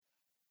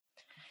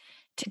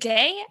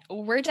Today,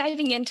 we're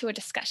diving into a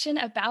discussion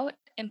about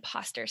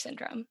imposter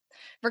syndrome.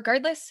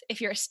 Regardless if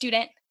you're a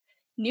student,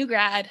 new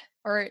grad,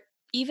 or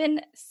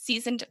even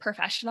seasoned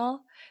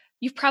professional,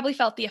 you've probably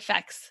felt the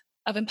effects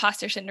of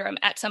imposter syndrome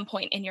at some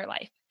point in your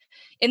life.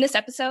 In this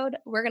episode,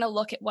 we're going to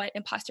look at what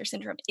imposter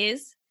syndrome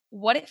is,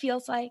 what it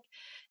feels like,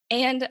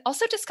 and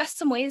also discuss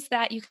some ways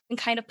that you can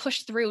kind of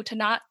push through to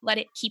not let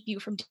it keep you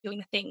from doing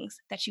the things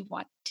that you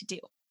want to do.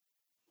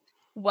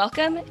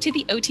 Welcome to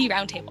the OT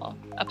Roundtable,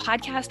 a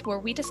podcast where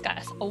we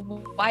discuss a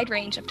wide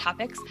range of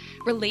topics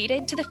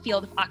related to the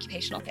field of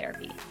occupational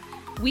therapy.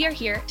 We are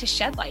here to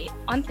shed light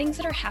on things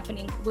that are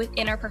happening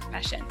within our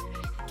profession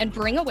and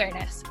bring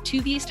awareness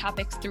to these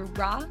topics through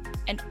raw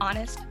and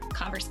honest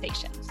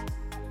conversations.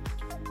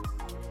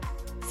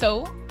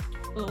 So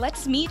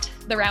let's meet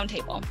the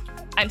roundtable.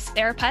 I'm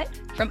Sarah Putt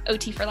from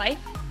OT for Life,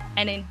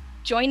 and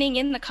joining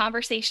in the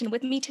conversation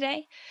with me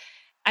today,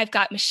 I've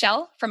got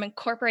Michelle from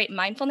Incorporate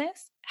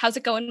Mindfulness. How's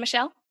it going,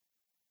 Michelle?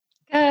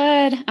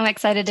 Good. I'm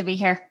excited to be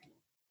here.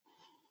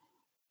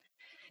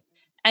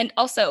 And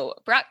also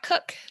Brock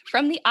Cook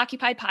from the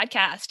Occupied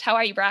Podcast. How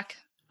are you, Brock?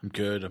 I'm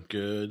good.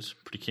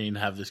 Pretty keen to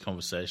have this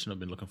conversation. I've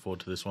been looking forward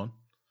to this one.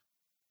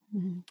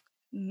 Mm-hmm.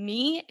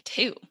 Me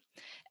too.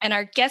 And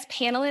our guest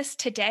panelist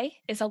today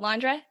is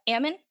Alondra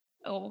Ammon.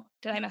 Oh,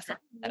 did I mess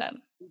that up?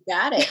 You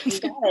got it.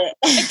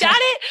 I got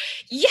it?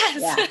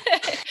 Yes.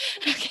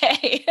 Yeah.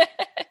 Okay.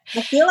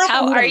 I feel like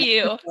How are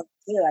you?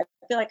 I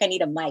feel like I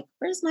need a mic.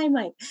 Where's my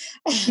mic?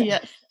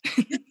 Yes.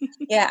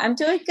 Yeah, I'm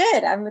doing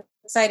good. I'm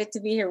excited to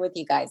be here with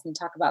you guys and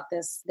talk about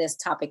this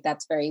topic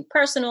that's very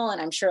personal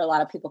and I'm sure a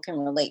lot of people can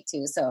relate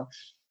to. So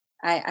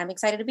I'm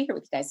excited to be here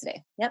with you guys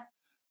today. Yep.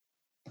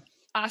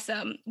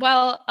 Awesome.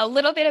 Well, a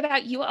little bit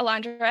about you,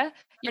 Alondra.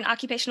 You're an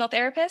occupational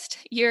therapist.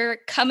 You're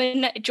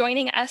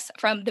joining us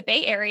from the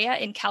Bay Area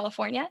in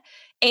California.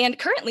 And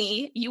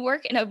currently you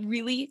work in a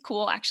really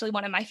cool, actually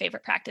one of my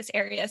favorite practice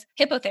areas,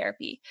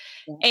 hippotherapy.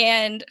 Yeah.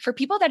 And for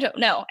people that don't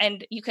know,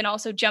 and you can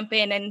also jump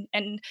in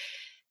and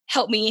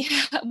help me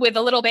with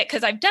a little bit,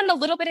 because I've done a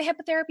little bit of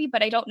hippotherapy,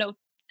 but I don't know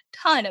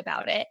ton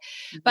about it.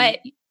 Mm-hmm. But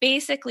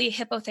basically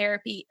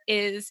hippotherapy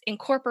is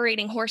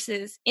incorporating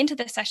horses into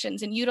the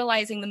sessions and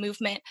utilizing the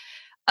movement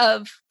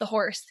of the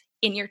horse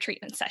in your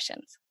treatment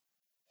sessions.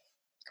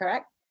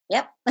 Correct.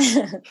 Yep.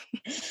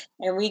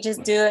 And we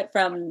just do it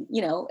from,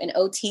 an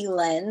OT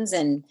lens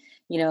and,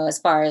 as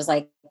far as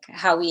like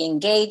how we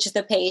engage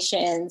the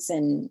patients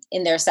and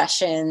in their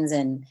sessions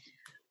and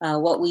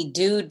what we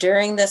do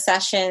during the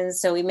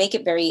sessions. So we make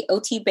it very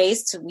OT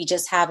based. We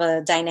just have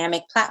a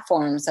dynamic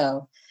platform.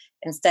 So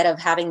instead of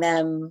having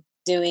them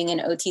doing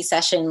an OT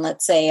session,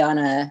 let's say on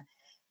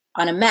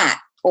a mat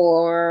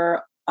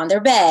or on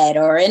their bed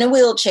or in a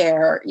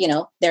wheelchair,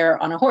 they're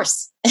on a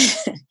horse.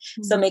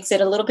 So it makes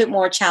it a little bit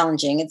more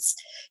challenging. It's,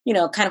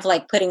 kind of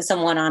like putting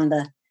someone on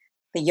the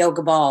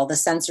yoga ball, the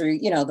sensory,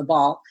 the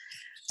ball,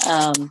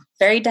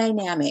 very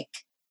dynamic.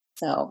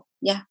 So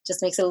yeah,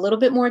 just makes it a little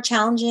bit more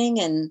challenging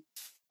and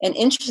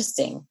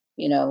interesting,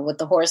 with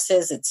the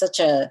horses. It's such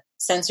a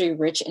sensory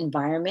rich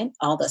environment,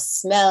 all the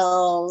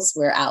smells,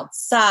 we're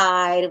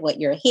outside, what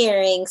you're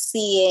hearing,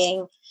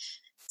 seeing.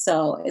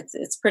 So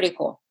it's pretty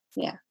cool.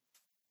 Yeah.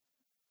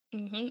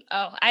 Mm-hmm.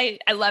 Oh, I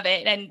love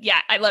it. And yeah,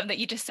 I love that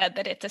you just said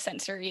that it's a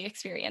sensory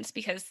experience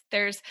because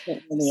there's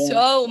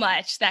so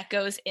much that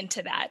goes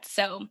into that.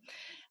 So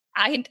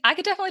I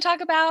could definitely talk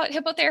about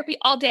hippotherapy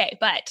all day,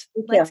 but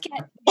let's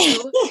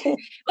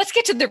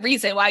get to the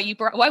reason why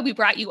we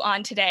brought you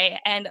on today,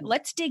 and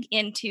let's dig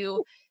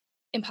into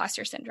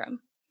imposter syndrome.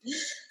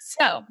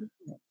 So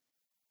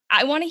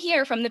I want to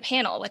hear from the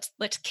panel.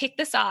 Let's kick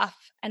this off,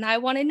 and I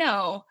want to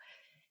know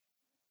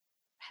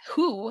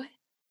who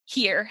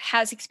here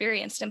has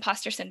experienced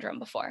imposter syndrome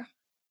before.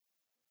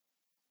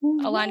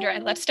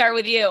 Alondra, let's start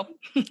with you.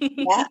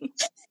 Yeah,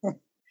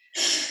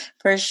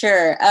 for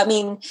sure. I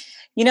mean,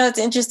 what's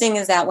interesting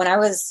is that when I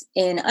was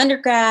in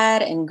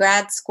undergrad and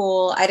grad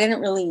school, I didn't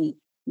really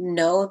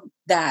know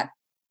that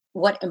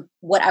what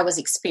I was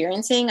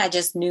experiencing. I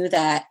just knew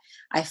that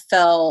I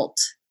felt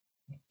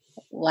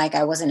like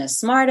I wasn't as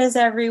smart as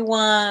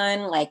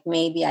everyone, like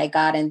maybe I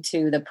got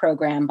into the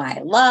program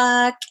by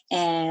luck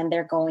and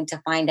they're going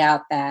to find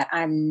out that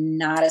I'm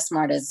not as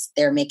smart as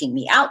they're making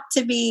me out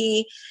to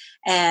be.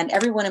 And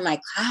everyone in my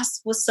class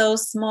was so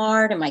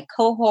smart and my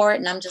cohort.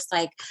 And I'm just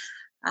like,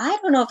 I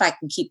don't know if I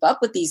can keep up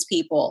with these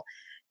people,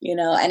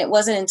 and it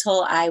wasn't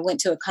until I went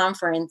to a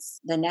conference,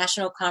 the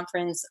National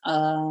Conference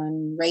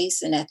on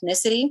Race and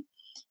Ethnicity.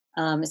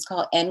 It's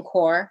called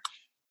NCORE.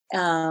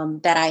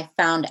 That I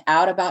found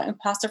out about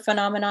imposter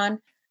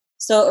phenomenon.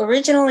 So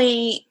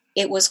originally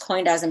it was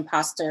coined as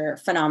imposter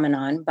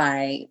phenomenon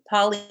by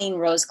Pauline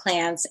Rose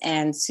Clance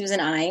and Susan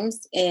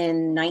Imes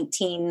in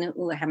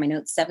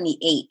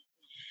 78.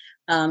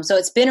 So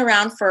it's been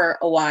around for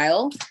a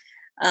while.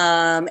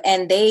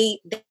 And they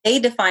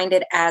defined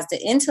it as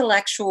the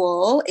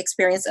intellectual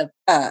experience of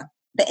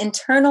the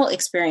internal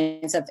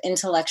experience of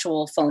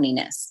intellectual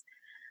phoniness.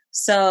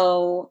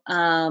 So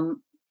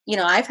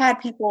I've had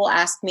people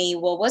ask me,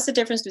 well, what's the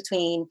difference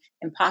between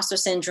imposter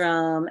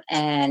syndrome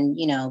and,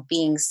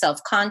 being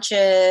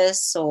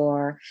self-conscious,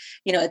 or,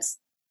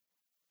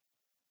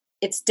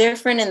 it's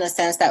different in the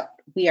sense that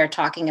we are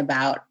talking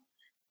about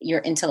your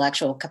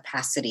intellectual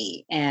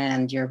capacity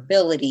and your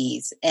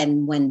abilities.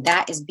 And when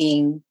that is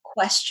being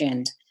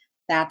questioned,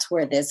 that's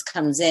where this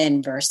comes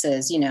in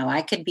versus,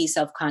 I could be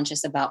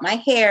self-conscious about my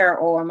hair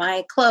or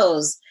my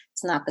clothes.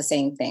 It's not the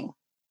same thing.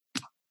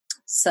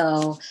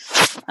 So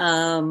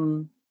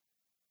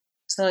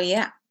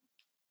yeah,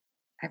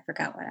 I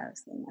forgot what I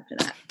was saying after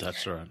that.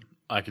 That's right.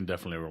 I can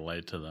definitely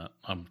relate to that.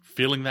 I'm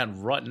feeling that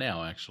right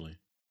now, actually.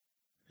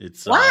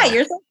 It's why?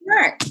 You're so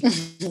smart.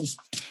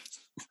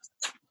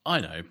 I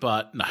know,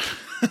 but no.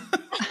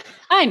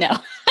 I know.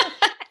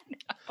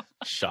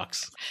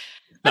 Shucks.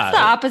 That's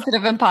the opposite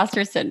of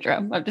imposter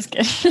syndrome. I'm just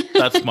kidding.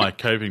 That's my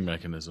coping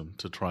mechanism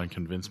to try and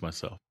convince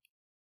myself.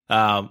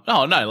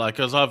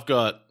 Because I've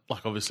got,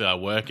 obviously I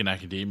work in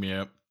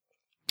academia.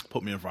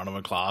 Put me in front of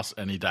a class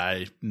any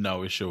day,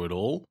 no issue at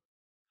all.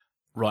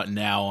 Right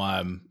now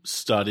I'm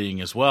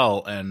studying as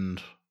well,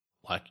 and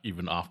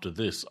even after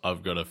this,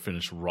 I've got to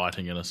finish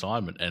writing an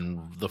assignment,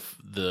 and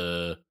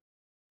the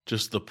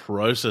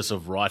process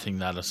of writing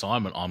that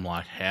assignment, I'm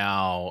like,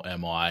 how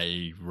am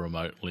I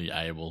remotely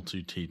able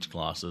to teach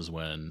classes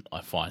when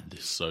I find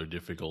this so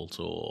difficult,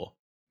 or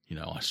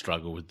I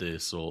struggle with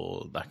this,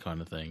 or that kind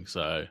of thing.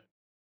 So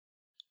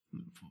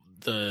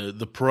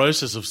the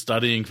process of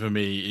studying for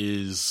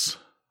me is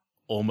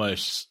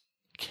almost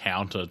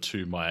counter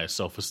to my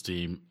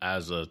self-esteem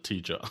as a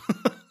teacher.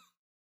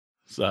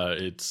 So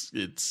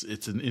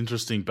it's an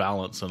interesting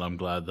balance, and I'm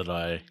glad that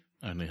I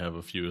only have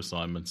a few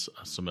assignments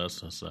a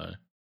semester, so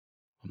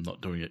I'm not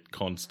doing it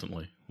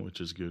constantly,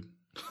 which is good.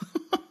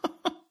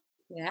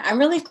 Yeah, I'm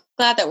really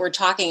glad that we're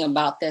talking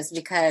about this,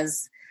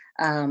 because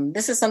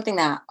this is something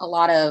that a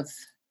lot of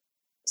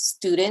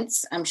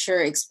students, I'm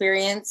sure,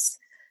 experience.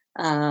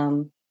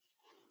 And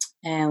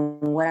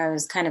what I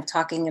was kind of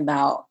talking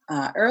about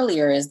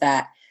earlier is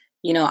that,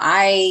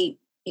 I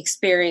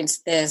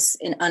experienced this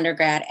in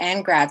undergrad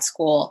and grad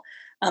school,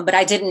 but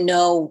I didn't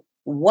know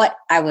what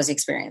I was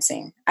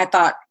experiencing. I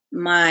thought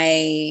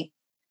my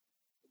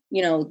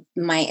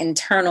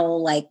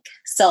internal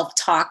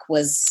self-talk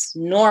was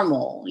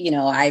normal.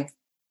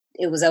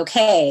 It was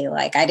okay.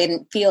 I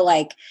didn't feel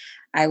like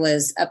I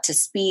was up to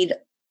speed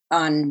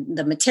on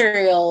the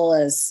material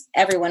as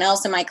everyone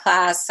else in my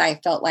class. I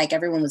felt like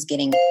everyone was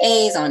getting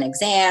A's on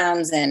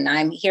exams, and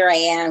I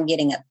am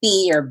getting a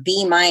B or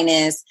B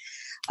minus,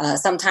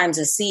 sometimes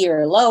a C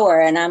or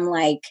lower. And I'm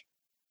like,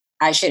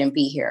 I shouldn't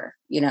be here,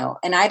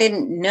 and I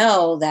didn't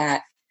know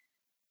that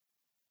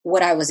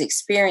what I was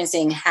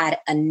experiencing had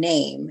a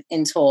name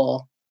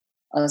until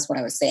that's what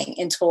I was saying,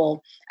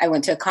 until I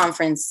went to a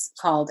conference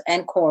called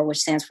NCORE, which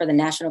stands for the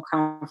National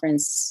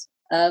Conference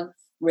of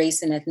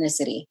Race and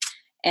Ethnicity.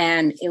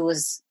 And it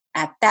was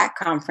at that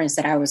conference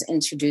that I was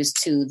introduced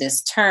to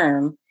this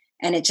term.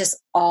 And it just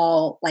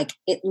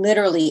it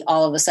literally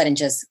all of a sudden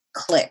just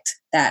clicked,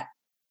 that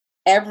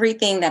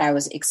everything that I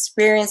was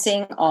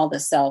experiencing, all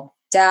the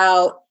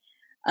self-doubt,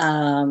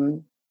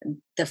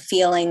 the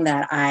feeling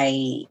that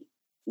I,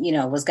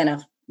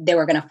 they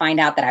were going to find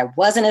out that I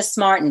wasn't as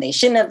smart and they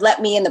shouldn't have let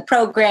me in the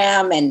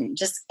program. And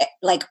just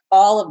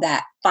all of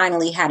that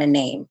finally had a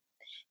name,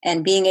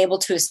 and being able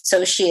to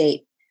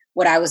associate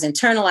what I was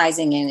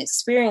internalizing and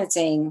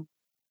experiencing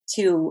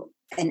to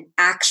an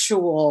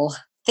actual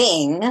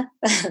thing.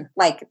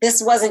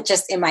 This wasn't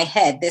just in my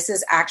head. This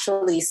is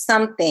actually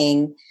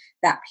something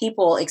that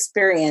people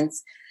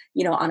experience,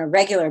 on a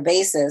regular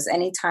basis,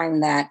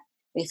 anytime that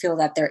they feel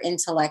that their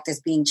intellect is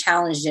being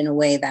challenged in a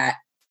way that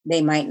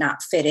they might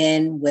not fit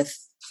in with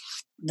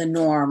the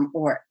norm,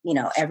 or,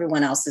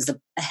 everyone else is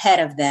ahead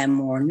of them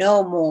or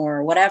know more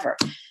or whatever.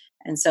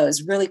 And so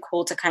it's really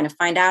cool to kind of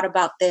find out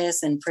about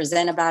this and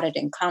present about it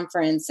in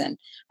conference. And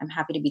I'm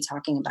happy to be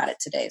talking about it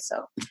today.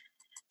 So,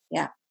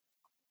 yeah.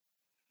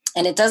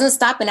 And it doesn't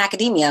stop in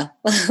academia.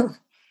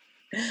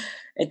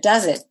 It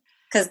doesn't.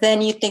 Because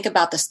then you think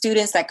about the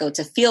students that go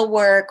to field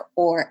work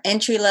or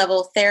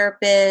entry-level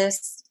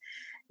therapists,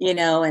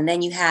 and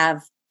then you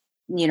have,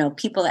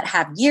 people that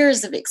have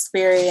years of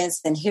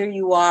experience, and here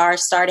you are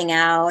starting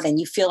out, and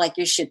you feel like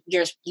you're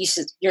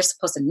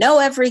supposed to know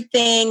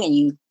everything, and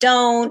you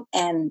don't,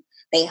 and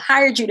they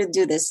hired you to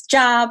do this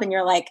job, and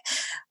you're like,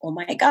 oh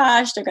my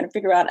gosh, they're going to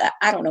figure out,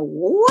 I don't know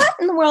what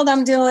in the world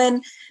I'm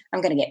doing.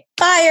 I'm going to get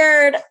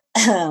fired.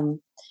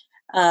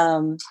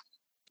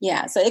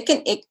 Yeah, so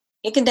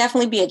it can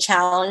definitely be a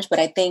challenge, but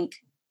I think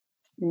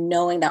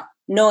knowing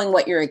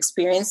what you're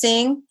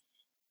experiencing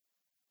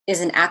is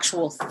an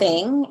actual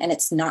thing, and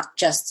it's not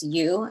just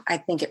you, I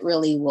think it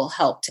really will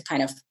help to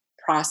kind of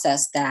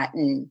process that.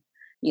 And,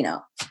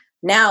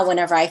 now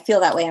whenever I feel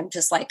that way, I'm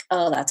just like,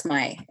 oh, that's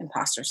my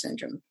imposter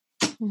syndrome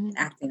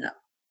acting up.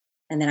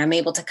 And then I'm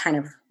able to kind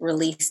of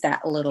release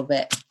that a little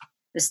bit.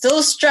 It's still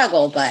a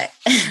struggle, but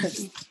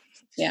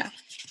yeah.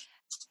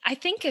 I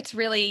think it's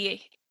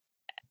really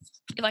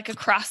like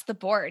across the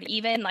board,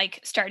 even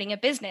like starting a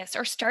business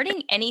or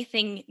starting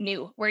anything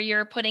new where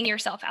you're putting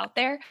yourself out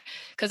there.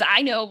 Because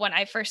I know when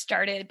I first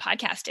started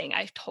podcasting,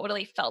 I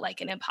totally felt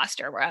like an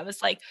imposter where I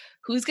was like,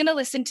 who's going to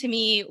listen to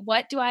me?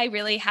 What do I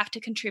really have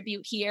to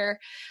contribute here?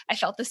 I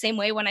felt the same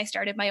way when I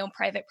started my own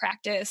private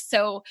practice.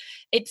 So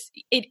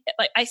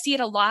like I see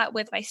it a lot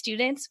with my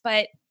students,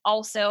 but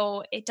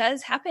also it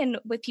does happen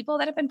with people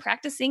that have been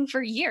practicing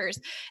for years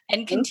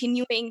and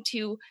continuing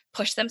to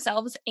push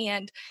themselves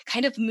and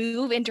kind of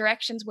move in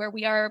directions where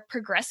we are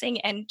progressing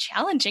and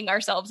challenging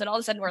ourselves. And all of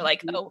a sudden we're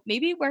like, oh,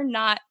 maybe we're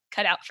not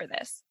cut out for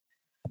this.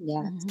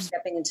 Yeah.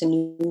 Stepping into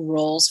new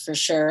roles for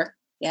sure.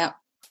 Yeah.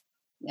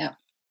 Yeah.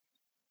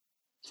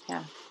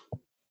 Yeah.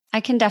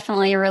 I can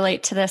definitely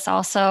relate to this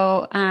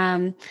also.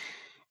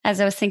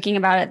 As I was thinking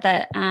about it,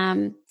 that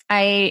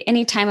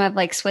anytime I've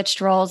like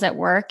switched roles at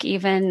work,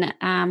 even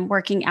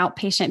working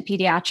outpatient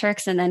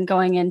pediatrics and then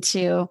going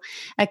into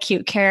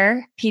acute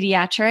care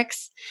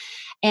pediatrics,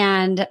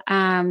 and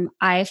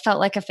I felt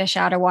like a fish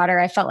out of water.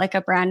 I felt like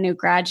a brand new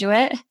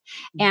graduate.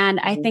 And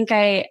I think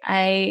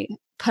I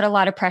put a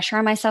lot of pressure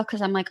on myself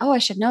because I'm like, oh, I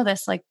should know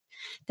this. Like,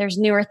 there's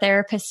newer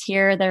therapists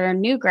here. There are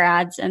new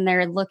grads and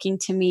they're looking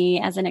to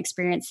me as an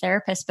experienced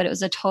therapist, but it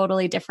was a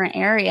totally different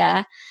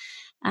area.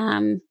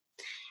 And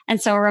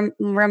so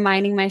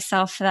reminding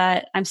myself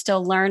that I'm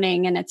still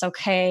learning and it's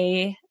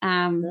okay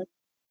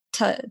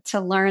to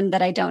learn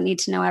that I don't need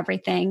to know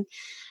everything.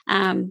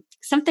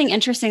 Something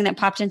interesting that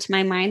popped into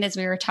my mind as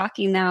we were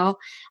talking though,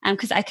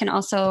 because I can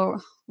also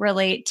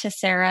relate to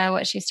Sarah,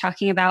 what she's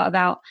talking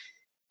about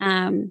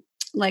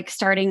like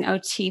starting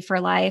OT for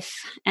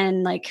life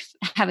and like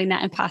having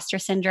that imposter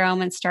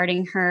syndrome and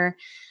starting her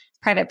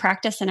private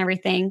practice and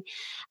everything.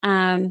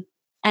 And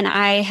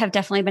I have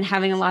definitely been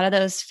having a lot of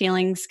those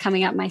feelings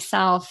coming up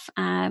myself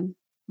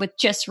with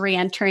just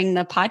re-entering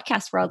the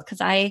podcast world,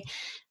 because I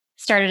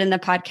started in the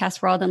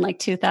podcast world in like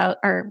 2000,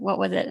 or what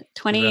was it?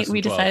 2012.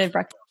 We decided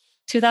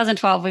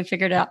 2012, we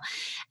figured it out.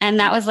 And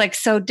that was like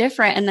so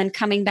different. And then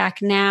coming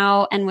back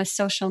now and with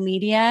social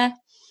media,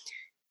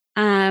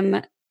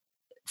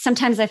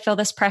 sometimes I feel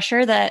this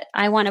pressure that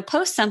I want to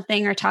post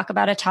something or talk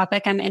about a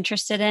topic I'm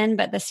interested in,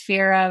 but this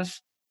fear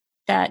of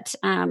that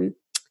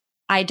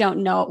I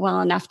don't know it well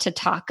enough to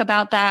talk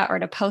about that or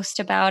to post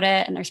about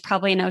it. And there's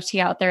probably an OT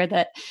out there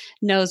that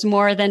knows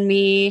more than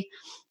me.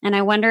 And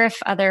I wonder if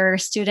other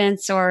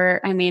students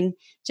or, I mean,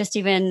 just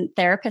even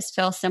therapists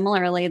feel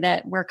similarly,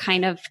 that we're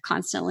kind of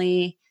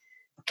constantly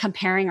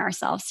comparing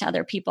ourselves to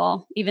other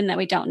people, even that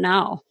we don't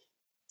know.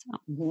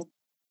 So.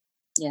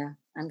 Yeah,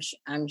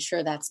 I'm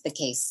sure that's the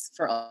case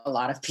for a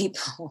lot of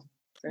people,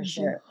 for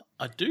sure.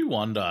 I do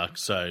wonder,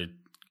 so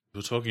we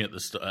were talking at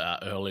this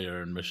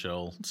earlier and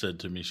Michelle said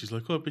to me, she's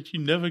like, oh, but you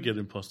never get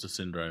imposter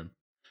syndrome.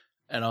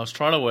 And I was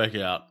trying to work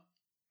out,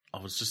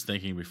 I was just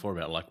thinking before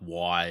about like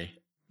why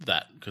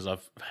that, because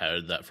I've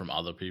heard that from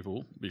other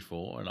people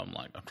before. And I'm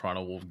like, I'm trying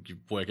to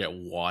work out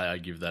why I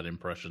give that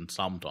impression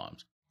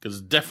sometimes, because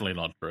it's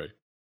definitely not true.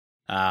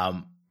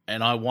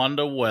 And I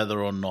wonder whether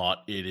or not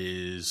it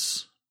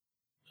is,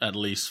 at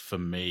least for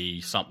me,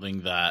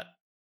 something that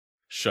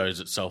shows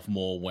itself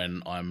more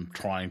when I'm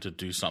trying to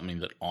do something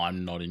that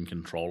I'm not in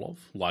control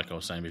of. Like I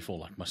was saying before,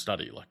 like my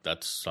study, like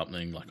that's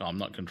something like I'm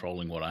not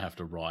controlling what I have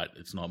to write.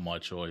 It's not my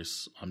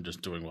choice. I'm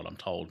just doing what I'm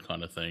told,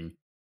 kind of thing.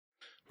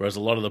 Whereas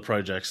a lot of the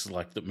projects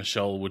like that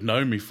Michelle would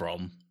know me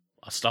from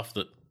are stuff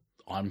that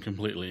I'm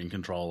completely in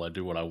control. I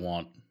do what I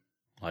want,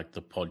 like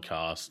the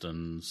podcast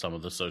and some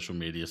of the social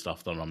media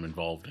stuff that I'm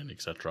involved in,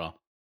 etc.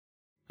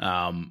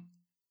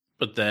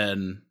 But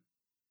then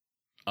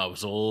I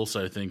was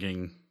also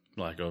thinking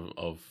like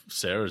of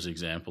Sarah's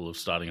example of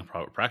starting a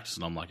private practice.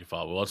 And I'm like, if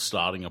I was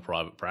starting a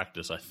private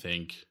practice, I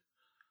think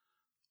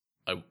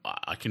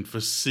I can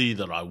foresee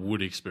that I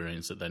would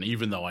experience it then,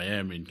 even though I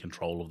am in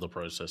control of the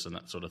process and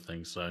that sort of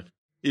thing. So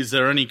is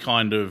there any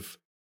kind of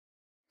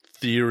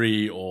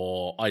theory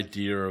or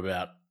idea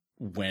about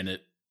when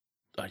it,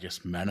 I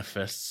guess,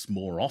 manifests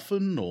more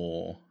often,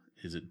 or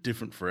is it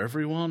different for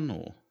everyone?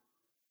 Or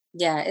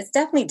yeah, it's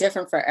definitely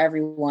different for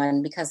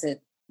everyone, because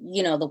it,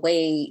 you know, the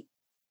way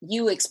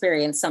you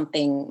experience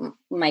something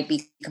might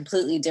be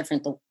completely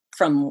different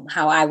from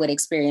how I would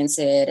experience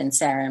it, and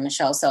Sarah and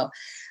Michelle. So,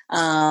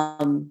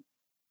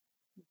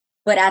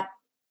 but at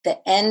the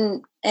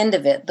end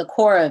of it, the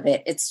core of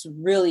it, it's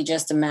really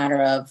just a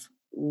matter of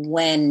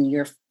when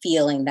you're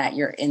feeling that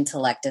your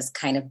intellect is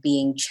kind of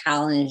being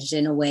challenged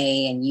in a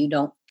way and you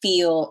don't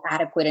feel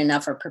adequate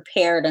enough or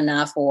prepared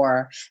enough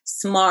or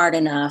smart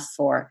enough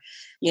or,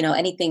 you know,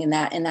 anything in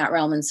that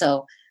realm. And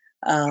so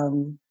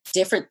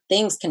different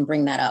things can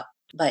bring that up,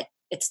 but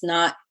it's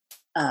not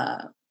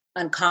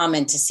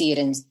uncommon to see it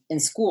in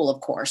school,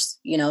 of course.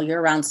 You know,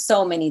 you're around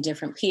so many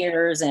different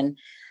peers, and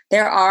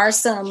there are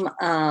some,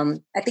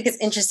 I think it's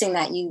interesting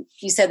that you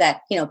said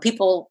that, you know,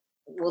 people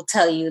will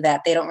tell you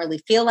that they don't really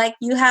feel like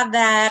you have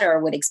that or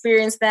would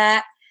experience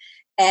that.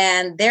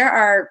 And there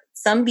are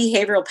some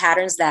behavioral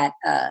patterns that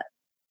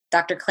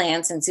Dr.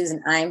 Clance and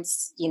Susan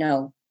Imes, you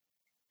know,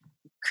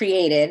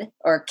 created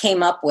or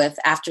came up with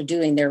after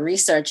doing their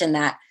research, and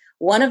that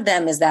one of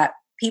them is that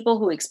people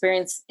who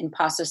experience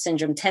imposter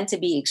syndrome tend to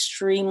be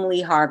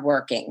extremely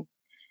hardworking.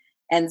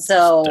 And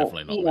so,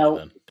 definitely not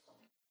me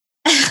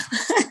then.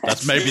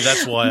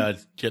 That's why I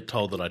get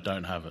told that I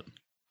don't have it.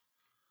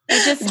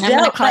 I'm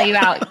going to call you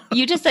out.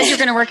 You just said you're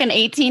going to work an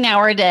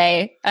 18-hour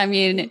day. I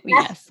mean,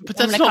 yes, but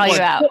that's I'm going to call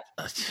you out.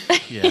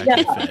 Yeah,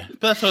 okay, fair.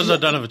 But that's because I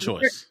don't have a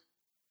choice.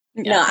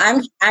 No,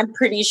 I'm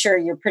pretty sure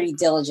you're pretty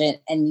diligent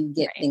and you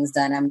get things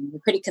done.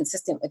 You're pretty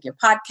consistent with your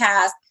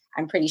podcast.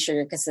 I'm pretty sure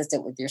you're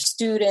consistent with your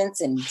students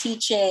and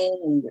teaching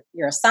and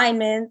your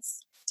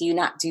assignments. Do you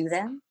not do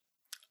them?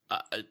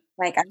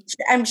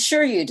 I'm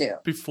sure you do.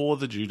 Before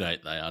the due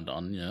date, they are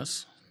done.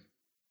 Yes.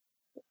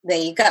 There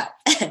you go.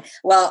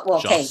 well,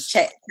 okay.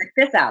 Check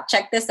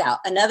this out.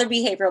 Another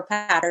behavioral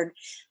pattern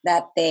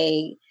that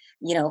they,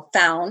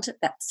 found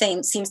that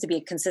seems to be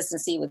a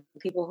consistency with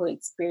people who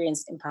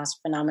experience imposter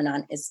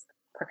phenomenon is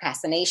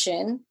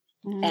procrastination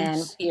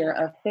and fear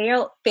of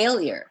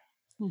failure.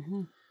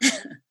 Mm-hmm.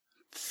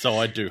 So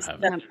I do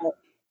have it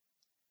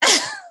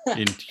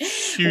in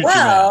huge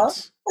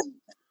amounts.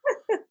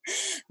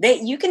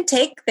 You can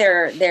take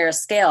their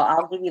scale.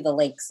 I'll give you the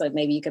link, so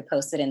maybe you could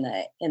post it in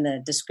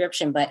the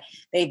description. But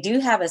they do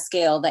have a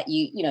scale that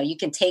you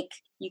can take.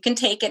 You can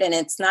take it, and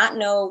it's not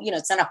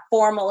it's not a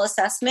formal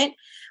assessment.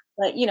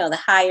 But the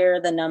higher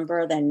the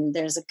number, then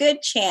there's a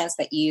good chance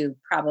that you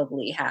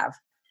probably have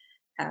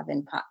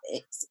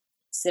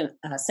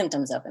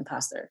symptoms of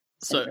imposter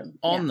syndrome. So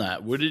on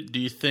that, do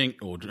you think,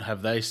 or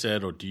have they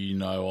said, or do you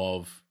know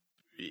of?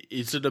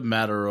 Is it a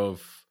matter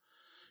of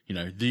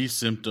these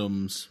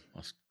symptoms,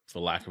 for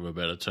lack of a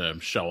better term,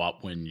 show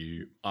up when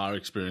you are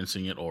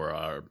experiencing it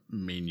or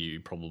you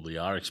probably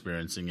are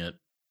experiencing it?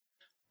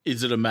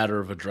 Is it a matter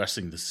of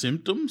addressing the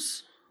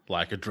symptoms,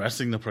 like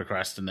addressing the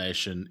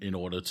procrastination in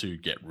order to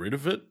get rid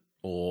of it,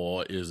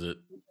 or is it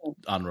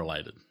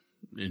unrelated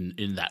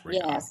in that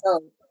regard? Yeah,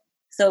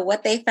 so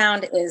what they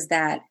found is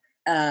that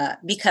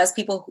because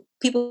people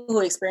who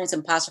experience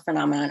imposter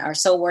phenomenon are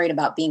so worried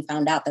about being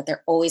found out that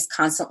they're always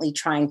constantly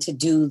trying to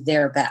do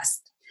their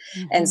best.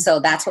 Mm-hmm. And so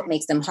that's what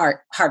makes them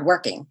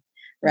hardworking,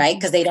 right?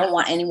 Because they don't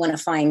want anyone to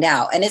find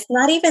out. And it's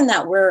not even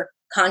that we're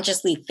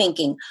consciously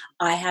thinking,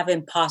 I have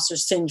imposter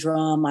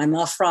syndrome, I'm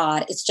a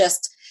fraud. It's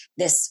just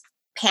this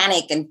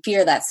panic and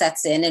fear that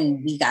sets in,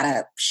 and we got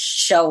to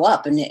show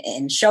up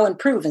and show and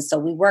prove. And so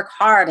we work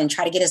hard and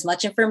try to get as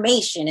much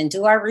information and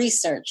do our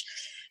research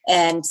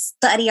and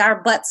study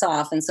our butts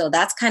off. And so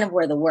that's kind of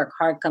where the work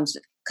hard comes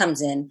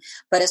in.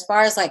 But as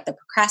far as like the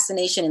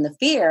procrastination and the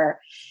fear,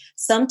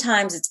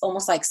 sometimes it's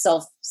almost like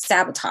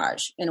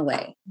self-sabotage in a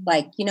way.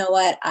 Like, you know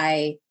what,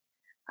 I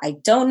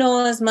don't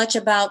know as much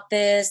about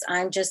this.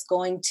 I'm just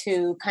going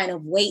to kind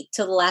of wait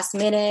till the last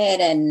minute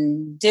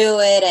and do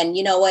it. And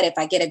you know what, if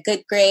I get a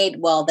good grade,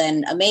 well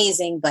then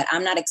amazing, but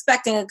I'm not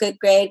expecting a good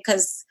grade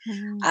because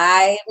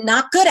I'm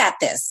not good at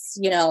this,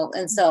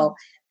 and so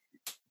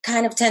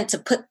kind of tend to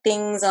put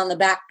things on the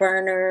back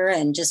burner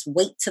and just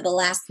wait to the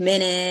last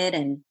minute.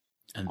 And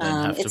then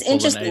have to pull an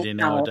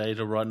 18-hour day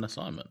to write an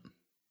assignment.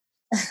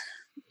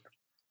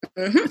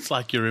 Mm-hmm. It's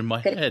like you're in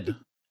my head.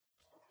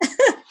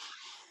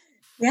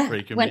 Yeah.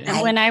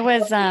 When I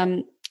was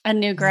a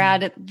new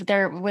grad,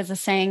 there was a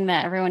saying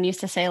that everyone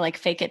used to say, like,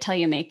 fake it till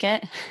you make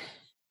it.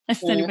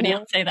 Does anybody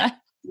else say that?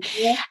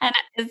 Yeah. And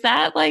is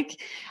that like,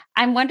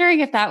 I'm wondering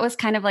if that was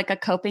kind of like a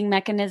coping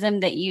mechanism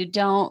that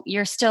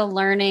you're still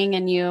learning,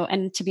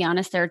 and to be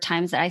honest, there are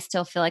times that I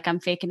still feel like I'm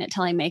faking it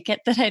till I make it,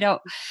 that I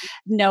don't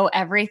know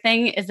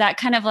everything. Is that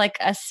kind of like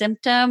a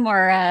symptom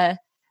or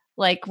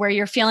like where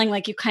you're feeling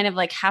like you kind of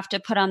like have to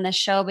put on this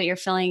show, but you're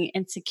feeling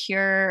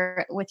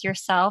insecure with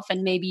yourself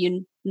and maybe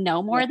you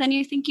know more than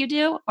you think you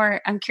do?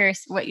 Or I'm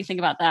curious what you think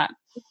about that.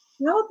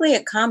 Probably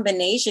a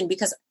combination,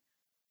 because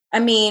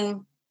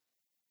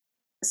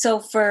so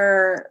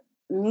for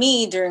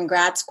me during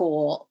grad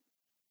school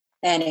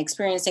and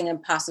experiencing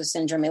imposter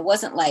syndrome, it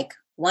wasn't like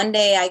one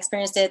day I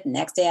experienced it, the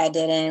next day I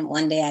didn't,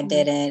 one day I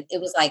didn't.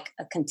 It was like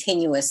a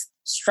continuous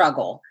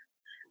struggle.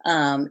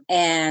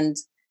 And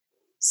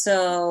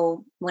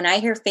so when I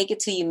hear fake it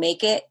till you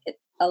make it,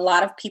 a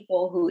lot of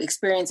people who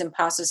experience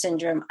imposter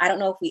syndrome, I don't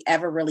know if we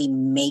ever really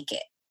make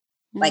it.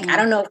 Like, I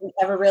don't know if we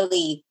ever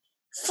really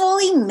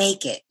fully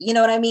make it. You know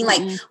what I mean?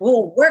 Like,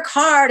 we'll work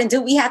hard and do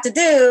what we have to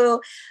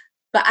do,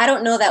 but I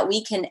don't know that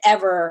we can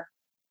ever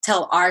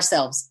tell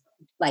ourselves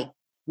like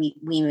we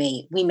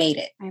made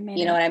it.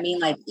 You know what I mean?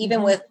 Like,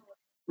 even with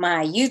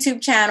my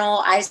YouTube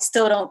channel, I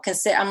still don't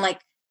consider, I'm like,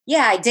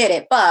 yeah, I did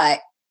it, but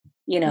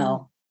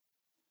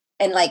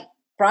and like,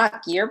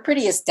 Brock, you're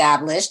pretty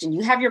established and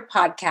you have your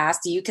podcast.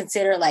 Do you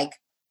consider like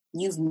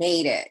you've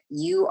made it?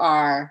 You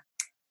are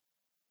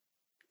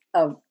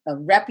a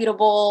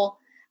reputable,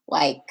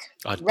 like,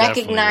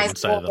 recognizable.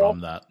 Say that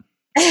I'm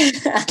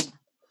that.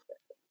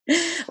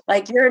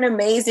 Like, you're an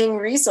amazing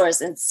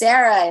resource, and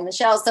Sarah and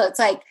Michelle. So it's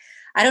like,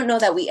 I don't know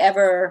that we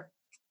ever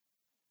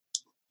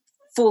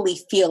fully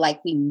feel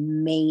like we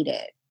made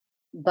it,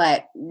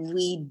 but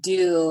we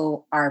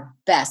do our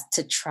best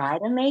to try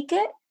to make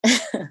it.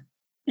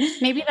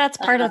 Maybe that's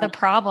part of the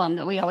problem,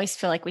 that we always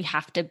feel like we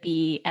have to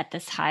be at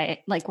this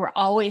high, like we're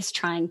always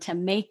trying to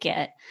make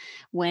it,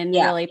 when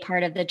really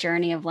part of the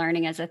journey of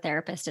learning as a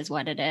therapist is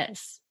what it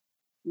is.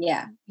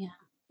 Yeah.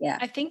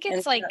 I think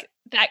it's like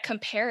that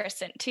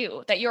comparison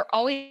too, that you're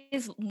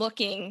always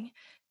looking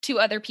to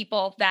other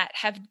people that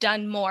have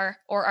done more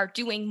or are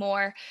doing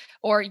more,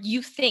 or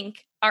you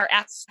think are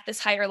at this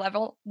higher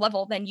level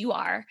than you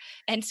are.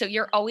 And so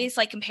you're always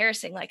like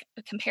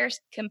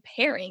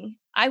comparing,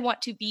 I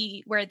want to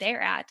be where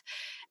they're at.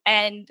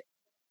 And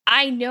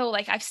I know,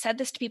 like, I've said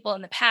this to people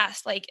in the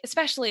past, like,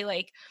 especially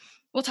like,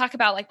 we'll talk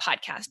about like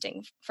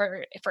podcasting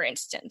for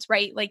instance,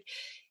 right? Like,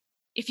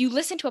 if you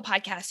listen to a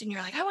podcast and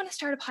you're like, I want to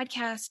start a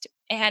podcast,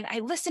 and I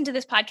listened to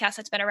this podcast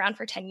that's been around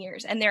for 10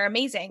 years and they're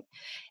amazing,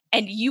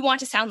 and you want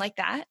to sound like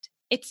that,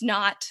 it's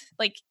not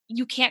like,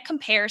 you can't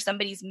compare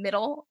somebody's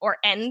middle or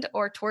end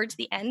or towards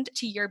the end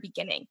to your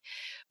beginning.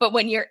 But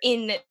when you're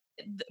in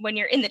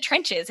the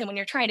trenches and when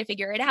you're trying to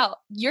figure it out,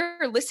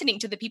 you're listening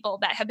to the people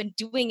that have been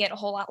doing it a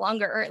whole lot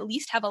longer, or at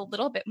least have a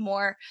little bit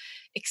more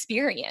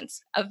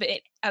experience of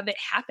it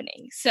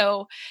happening.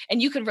 So,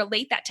 and you can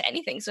relate that to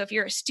anything. So if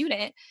you're a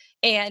student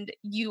and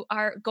you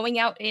are going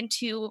out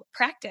into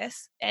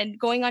practice and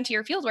going onto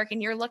your fieldwork,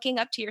 and you're looking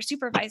up to your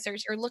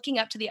supervisors, you're looking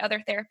up to the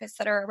other therapists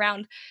that are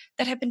around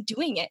that have been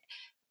doing it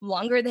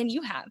longer than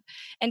you have.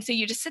 And so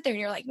you just sit there and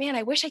you're like, man,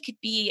 I wish I could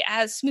be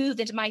as smooth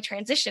into my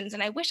transitions.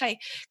 And I wish I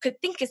could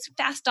think as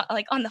fast,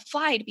 like on the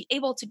fly, to be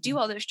able to do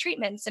all those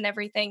treatments and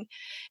everything.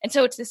 And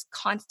so it's this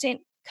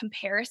constant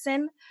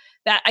comparison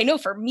that I know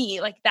for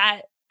me, like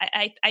that,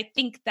 I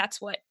think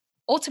that's what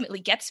ultimately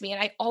gets me.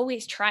 And I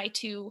always try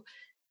to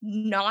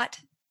not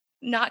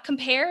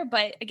compare.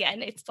 But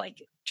again, it's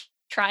like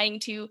trying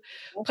to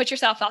put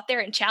yourself out there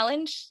and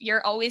challenge.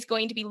 You're always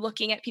going to be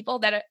looking at people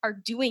that are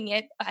doing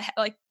it,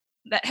 like,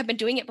 that have been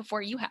doing it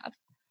before you have.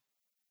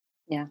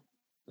 Yeah.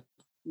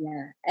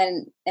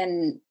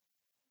 And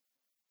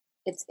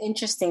it's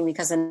interesting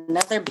because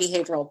another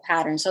behavioral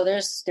pattern, so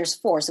there's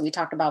 4. So we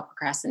talked about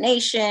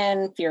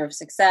procrastination, fear of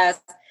success,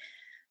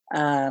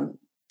 kind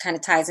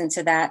of ties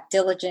into that,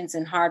 diligence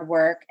and hard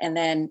work, and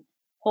then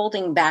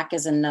holding back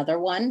is another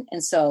one.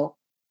 And so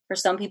for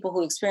some people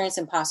who experience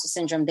imposter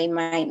syndrome, they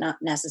might not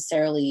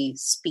necessarily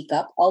speak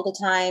up all the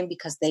time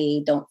because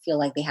they don't feel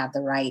like they have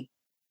the right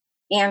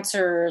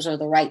answers or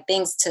the right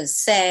things to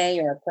say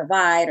or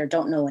provide, or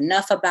don't know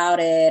enough about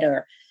it,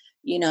 or,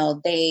 you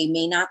know, they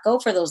may not go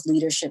for those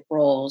leadership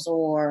roles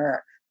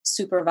or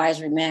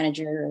supervisory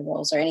manager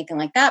roles or anything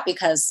like that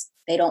because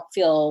they don't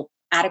feel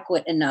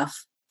adequate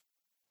enough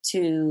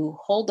to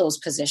hold those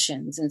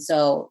positions. And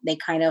so they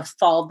kind of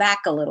fall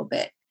back a little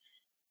bit.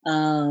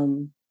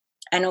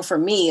 I know for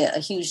me, a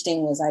huge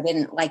thing was I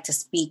didn't like to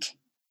speak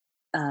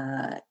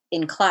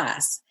in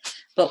class.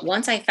 But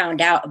once I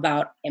found out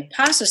about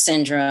imposter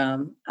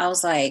syndrome, I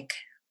was like,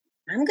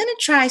 I'm going to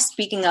try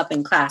speaking up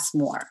in class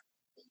more.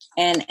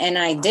 And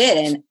I did.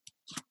 And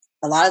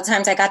a lot of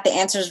times I got the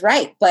answers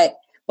right. But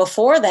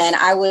before then,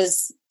 I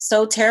was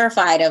so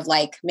terrified of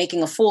like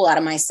making a fool out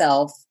of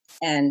myself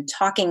and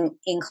talking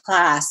in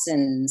class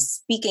and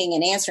speaking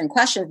and answering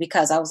questions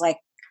because I was like,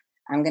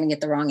 I'm going to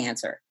get the wrong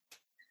answer.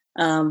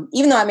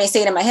 Even though I may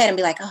say it in my head and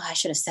be like, oh, I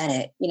should have said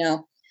it, you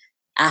know,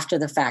 after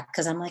the fact,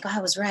 because I'm like, oh,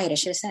 I was right. I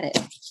should have said it.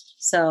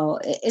 So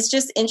it's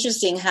just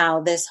interesting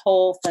how this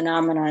whole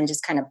phenomenon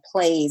just kind of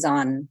plays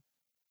on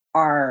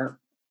our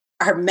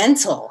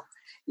mental,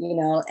 you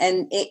know,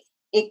 and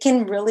it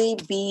can really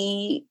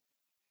be,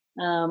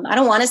 I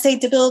don't want to say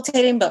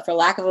debilitating, but for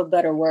lack of a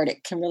better word,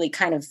 it can really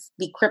kind of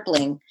be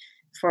crippling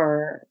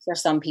for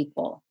some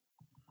people.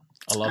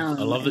 I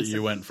love that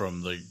you went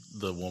from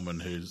the woman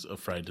who's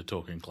afraid to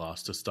talk in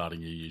class to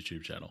starting a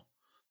YouTube channel.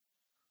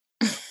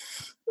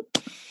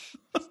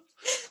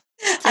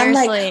 I'm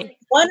like,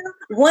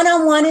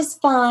 one-on-one is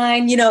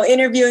fine, you know,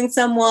 interviewing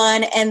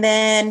someone, and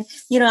then,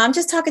 you know, I'm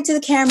just talking to the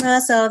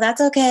camera, so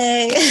that's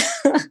okay.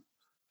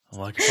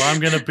 Like, if I'm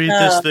going to beat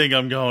this thing,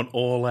 I'm going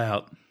all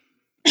out.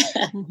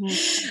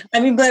 I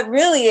mean, but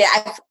really,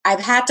 I've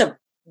had to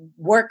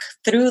work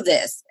through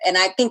this, and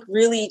I think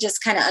really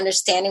just kind of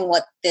understanding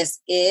what this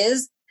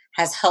is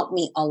has helped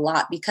me a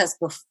lot, because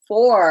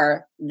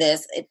before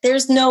this,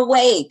 there's no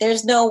way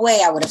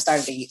I would have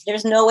started a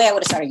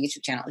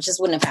YouTube channel. It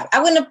just wouldn't have happened.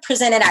 I wouldn't have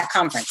presented at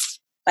conference.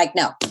 Like,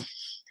 no.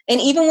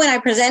 And even when I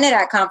presented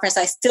at conference,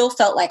 I still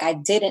felt like I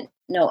didn't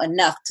know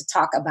enough to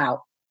talk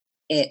about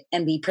it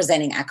and be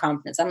presenting at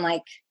conference. I'm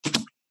like,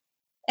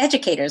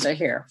 educators are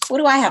here. What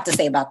do I have to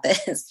say about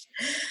this?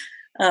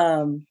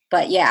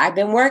 But yeah, I've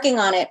been working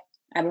on it.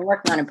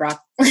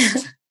 Brock.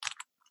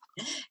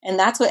 And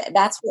that's what,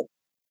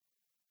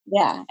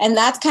 yeah. And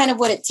that's kind of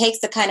what it takes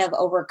to kind of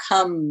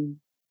overcome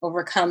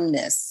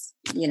this,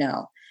 you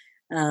know?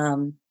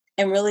 And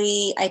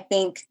really, I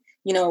think,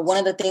 you know, one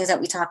of the things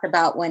that we talked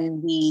about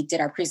when we did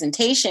our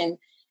presentation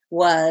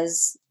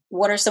was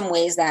what are some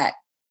ways that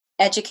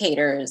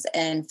educators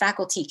and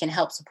faculty can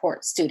help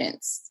support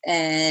students,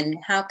 and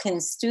how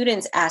can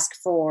students ask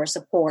for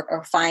support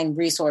or find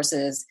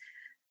resources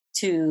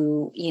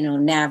to, you know,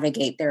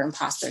 navigate their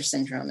imposter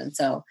syndrome. And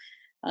so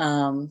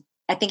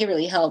I think it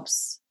really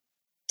helps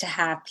to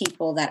have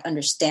people that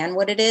understand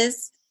what it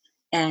is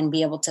and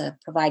be able to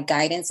provide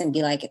guidance and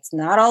be like, it's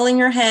not all in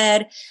your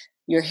head.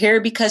 You're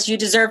here because you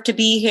deserve to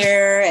be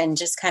here, and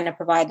just kind of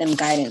provide them the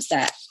guidance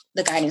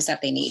that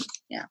they need.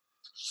 Yeah.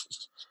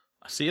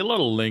 I see a lot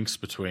of links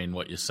between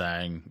what you're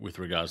saying with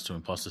regards to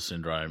imposter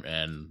syndrome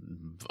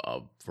and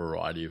a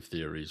variety of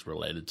theories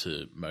related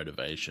to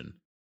motivation,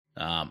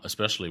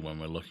 especially when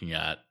we're looking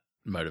at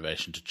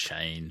motivation to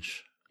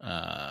change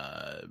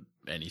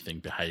anything,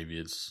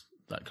 behaviors,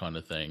 that kind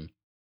of thing,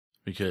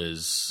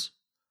 because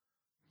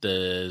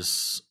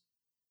there's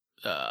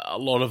a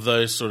lot of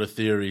those sort of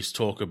theories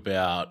talk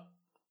about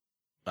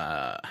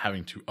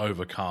having to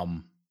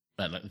overcome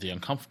the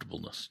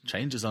uncomfortableness.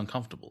 Change is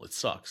uncomfortable. It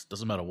sucks.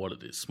 Doesn't matter what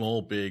it is.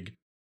 Small, big,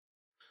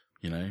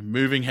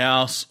 moving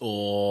house,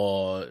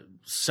 or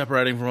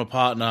separating from a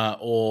partner,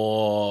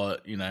 or,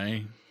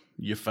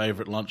 your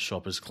favorite lunch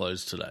shop is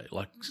closed today.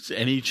 Like,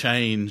 any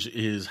change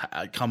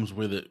comes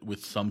with it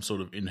with some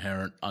sort of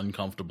inherent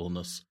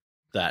uncomfortableness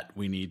that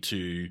we need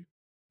to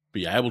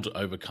be able to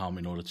overcome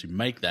in order to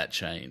make that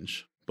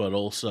change. But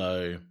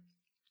also,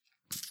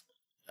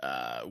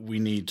 we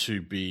need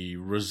to be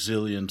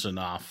resilient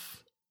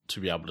enough to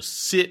be able to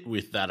sit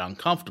with that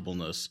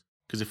uncomfortableness,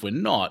 because if we're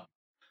not,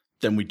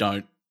 then we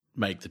don't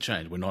make the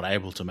change. We're not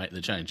able to make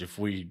the change. If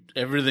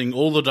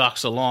all the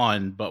ducks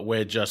align, but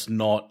we're just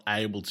not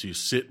able to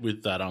sit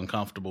with that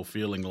uncomfortable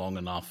feeling long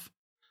enough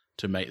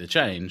to make the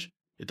change,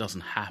 it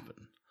doesn't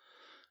happen.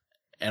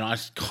 And I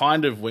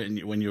kind of, when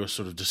you were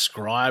sort of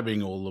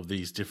describing all of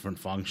these different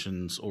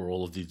functions or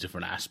all of these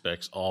different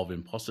aspects of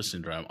imposter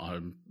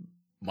syndrome,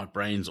 my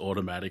brain's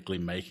automatically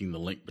making the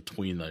link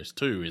between those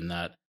two, in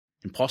that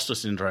imposter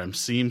syndrome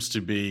seems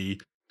to be,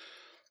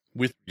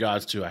 with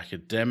regards to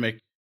academic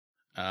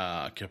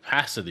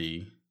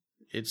capacity,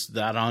 it's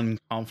that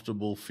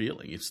uncomfortable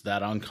feeling. It's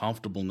that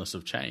uncomfortableness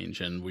of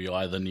change. And we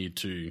either need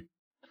to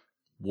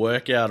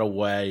work out a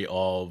way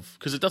of,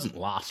 because it doesn't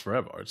last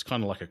forever. It's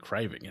kind of like a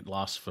craving. It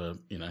lasts for,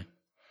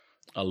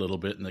 a little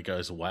bit and it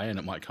goes away and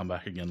it might come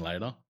back again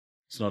later.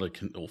 It's not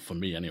or for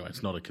me anyway,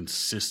 it's not a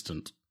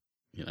consistent,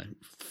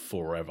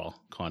 forever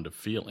kind of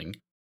feeling.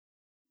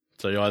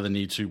 So you either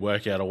need to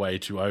work out a way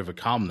to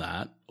overcome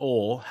that,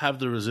 or have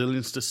the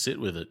resilience to sit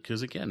with it.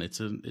 Because again,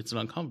 it's an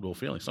uncomfortable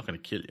feeling. It's not going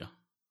to kill you.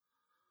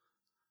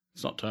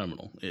 It's not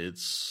terminal.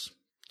 It's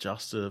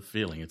just a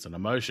feeling. It's an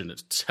emotion.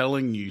 It's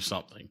telling you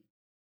something.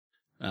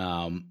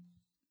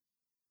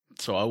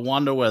 So I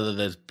wonder whether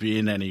there's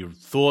been any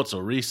thoughts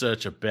or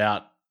research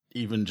about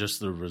even just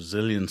the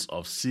resilience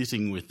of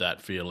sitting with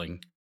that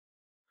feeling.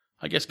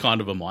 I guess kind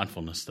of a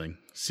mindfulness thing.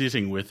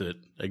 Sitting with it,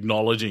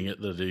 acknowledging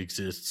it that it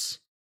exists.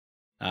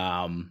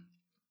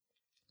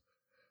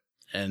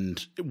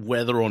 And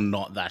whether or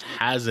not that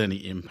has any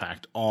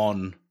impact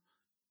on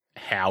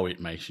how it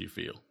makes you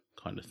feel,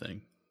 kind of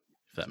thing,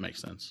 if that makes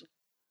sense.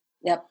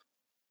 Yep.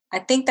 I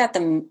think that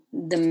the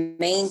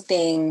main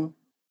thing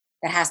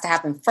that has to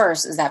happen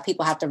first is that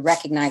people have to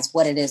recognize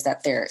what it is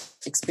that they're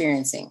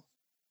experiencing.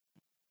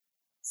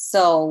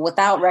 So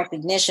without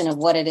recognition of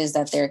what it is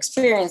that they're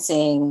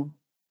experiencing,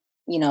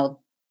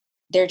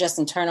 they're just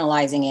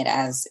internalizing it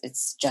as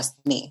it's just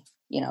me.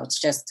 It's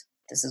just,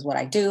 this is what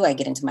I do. I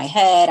get into my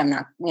head. I'm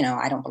not,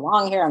 I don't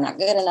belong here. I'm not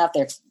good enough.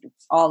 There's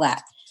all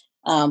that.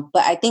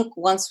 But I think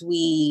once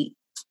we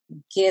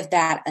give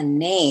that a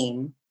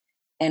name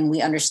and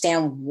we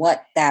understand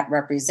what that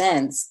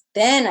represents,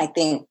 then I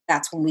think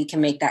that's when we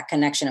can make that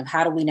connection of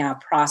how do we now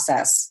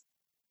process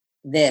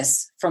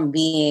this from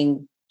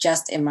being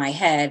just in my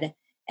head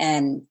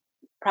and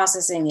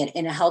processing it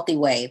in a healthy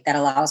way that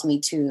allows me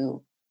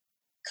to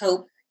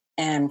cope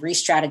and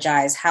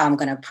re-strategize how I'm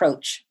going to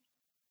approach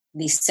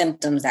these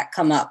symptoms that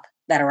come up,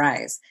 that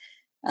arise.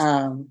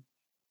 And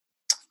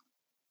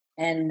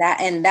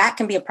that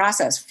can be a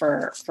process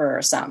for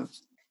some.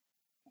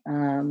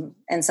 And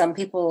some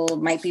people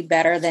might be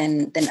better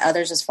than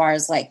others as far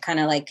as kind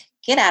of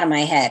get out of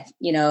my head,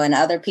 and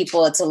other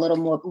people, it's a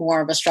little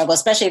more of a struggle,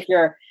 especially if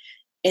you're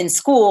in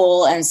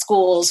school and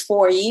school's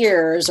 4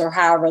 years or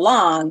however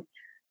long,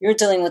 you're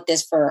dealing with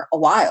this for a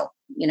while,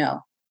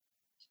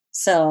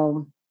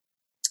 So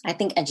I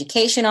think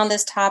education on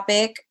this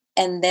topic,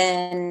 and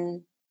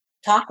then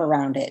talk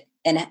around it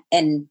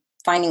and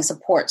finding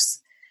supports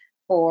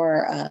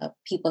for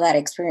people that are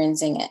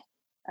experiencing it.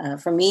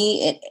 For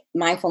me,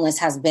 mindfulness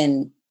has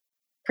been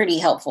pretty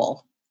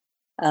helpful.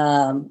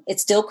 It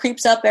still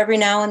creeps up every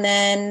now and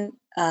then,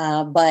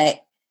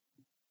 but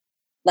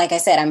like I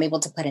said, I'm able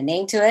to put a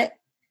name to it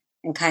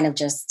and kind of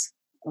just,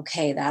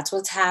 okay, that's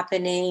what's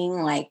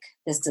happening.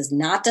 This does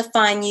not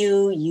define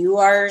you. You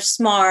are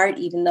smart,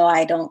 even though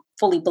I don't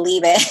fully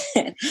believe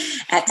it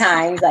at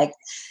times.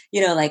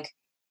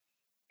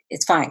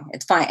 It's fine.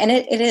 It's fine. And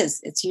it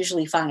is. It's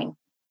usually fine.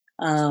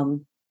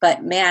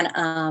 But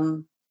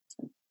man,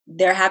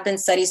 there have been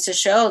studies to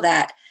show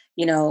that,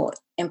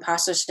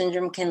 imposter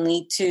syndrome can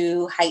lead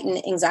to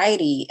heightened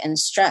anxiety and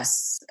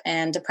stress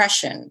and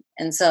depression.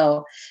 And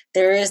so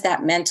there is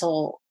that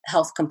mental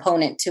health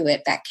component to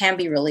it that can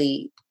be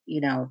really,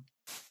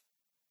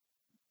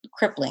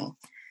 crippling.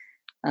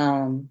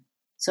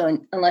 So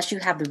unless you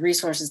have the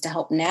resources to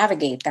help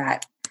navigate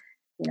that,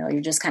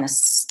 you're just kind of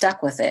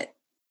stuck with it.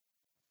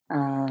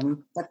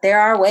 But there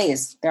are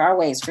ways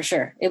for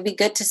sure. It'd be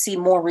good to see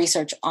more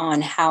research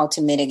on how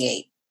to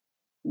mitigate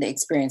the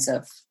experience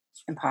of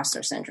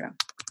imposter syndrome.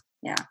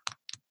 Yeah.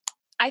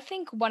 I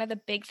think one of the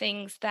big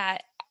things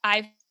that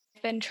I've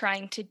been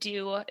trying to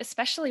do,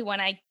 especially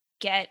when I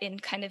get in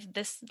kind of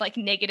this like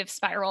negative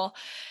spiral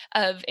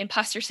of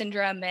imposter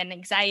syndrome and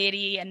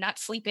anxiety and not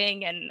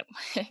sleeping and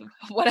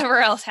whatever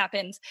else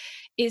happens,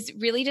 is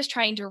really just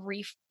trying to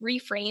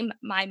reframe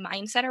my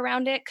mindset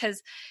around it.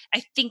 Because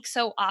I think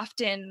so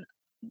often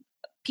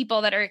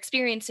people that are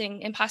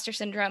experiencing imposter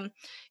syndrome,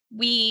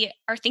 we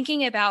are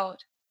thinking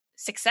about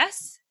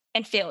success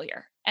and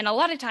failure. And a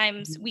lot of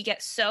times we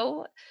get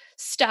so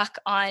stuck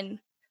on,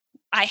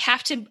 I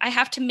have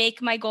to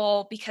make my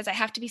goal because I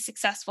have to be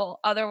successful.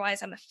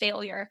 Otherwise I'm a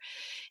failure.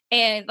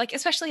 And like,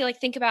 especially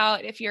like think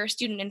about if you're a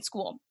student in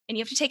school and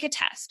you have to take a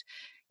test,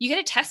 you get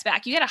a test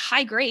back, you get a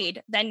high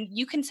grade, then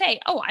you can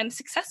say, oh, I'm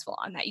successful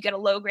on that. You get a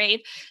low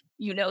grade,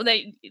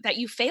 that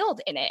you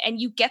failed in it.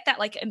 And you get that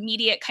like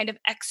immediate kind of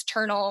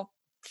external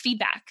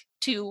feedback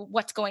to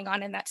what's going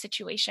on in that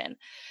situation.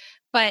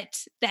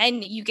 But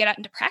then you get out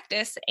into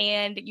practice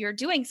and you're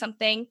doing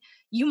something,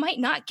 you might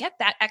not get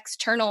that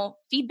external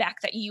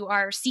feedback that you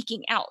are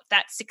seeking out,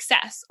 that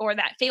success or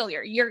that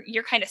failure.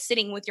 You're kind of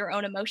sitting with your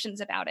own emotions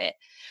about it.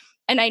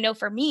 And I know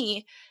for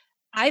me,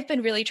 I've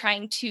been really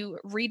trying to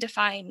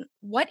redefine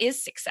what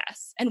is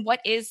success and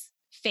what is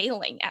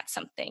failing at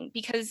something,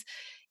 because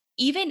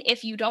even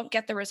if you don't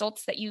get the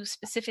results that you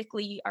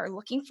specifically are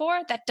looking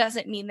for, that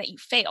doesn't mean that you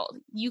failed.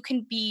 You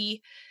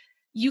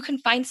can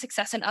find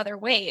success in other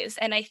ways.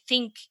 And I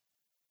think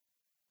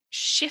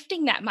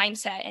shifting that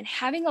mindset and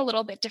having a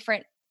little bit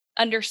different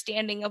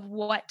understanding of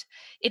what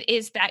it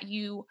is that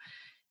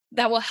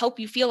will help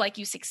you feel like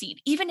you succeed,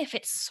 even if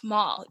it's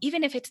small,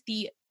 even if it's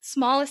the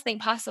smallest thing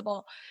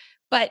possible.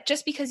 But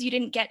just because you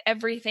didn't get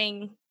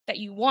everything that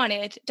you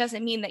wanted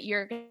doesn't mean that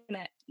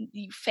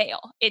you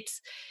fail.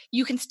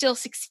 You can still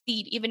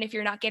succeed even if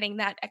you're not getting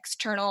that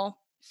external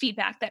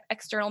feedback, that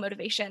external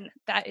motivation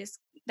that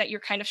you're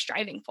kind of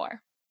striving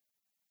for.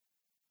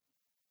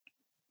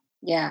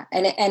 Yeah.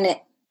 And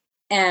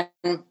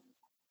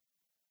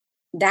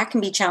that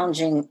can be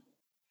challenging.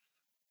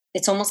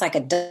 It's almost like a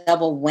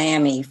double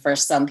whammy for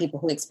some people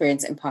who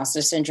experience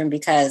imposter syndrome,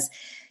 because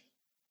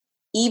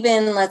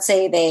even let's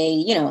say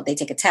they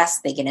take a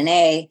test, they get an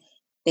A,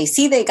 they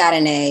see they got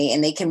an A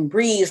and they can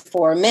breathe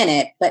for a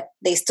minute, but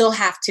they still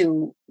have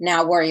to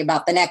now worry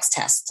about the next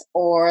test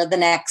or the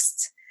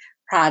next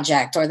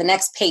project or the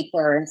next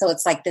paper. And so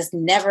it's like this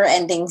never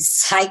ending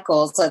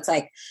cycle. So it's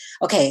like,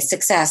 okay,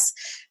 success.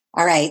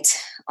 All right,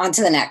 on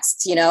to the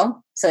next,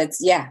 So it's,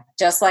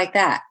 just like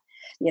that,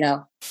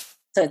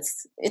 So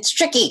it's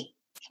tricky.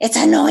 It's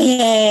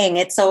annoying.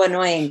 It's so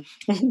annoying.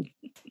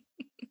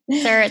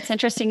 Sarah, it's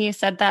interesting you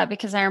said that,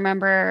 because I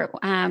remember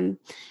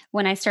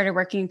when I started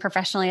working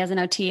professionally as an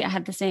OT, I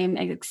had the same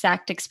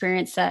exact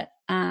experience that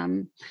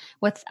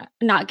with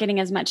not getting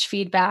as much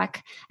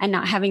feedback and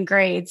not having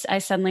grades, I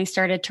suddenly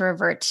started to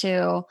revert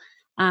to,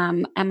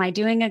 am I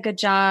doing a good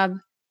job?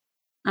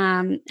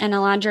 And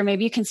Alondra,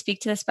 maybe you can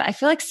speak to this, but I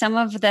feel like some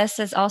of this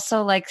is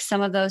also like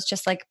some of those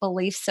just like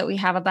beliefs that we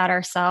have about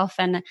ourselves.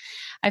 And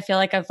I feel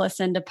like I've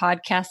listened to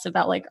podcasts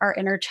about like our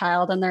inner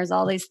child, and there's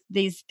all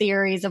these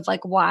theories of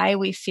like why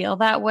we feel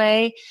that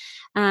way.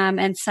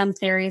 And some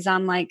theories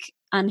on like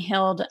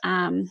unhealed,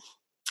 I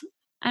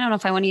don't know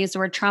if I want to use the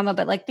word trauma,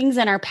 but like things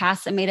in our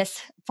past that made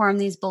us form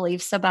these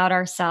beliefs about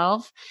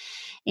ourselves.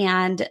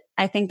 And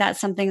I think that's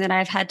something that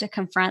I've had to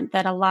confront,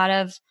 that a lot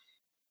of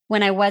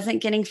when I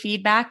wasn't getting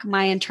feedback,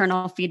 my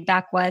internal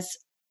feedback was,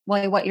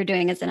 well, what you're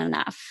doing isn't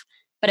enough.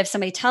 But if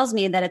somebody tells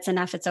me that it's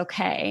enough, it's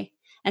okay.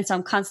 And so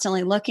I'm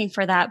constantly looking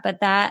for that. But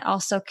that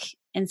also,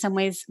 in some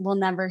ways, will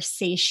never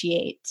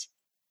satiate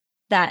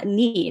that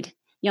need.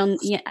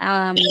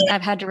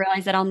 I've had to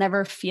realize that I'll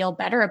never feel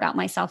better about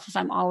myself if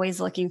I'm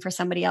always looking for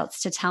somebody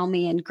else to tell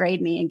me and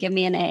grade me and give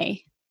me an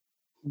A.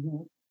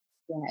 Mm-hmm.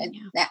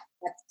 Yeah.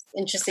 That's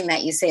interesting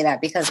that you say that,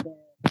 because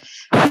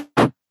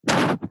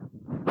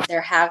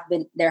there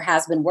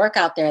has been work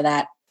out there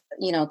that,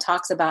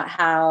 talks about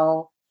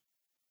how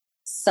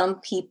some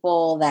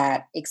people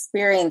that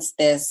experience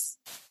this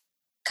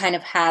kind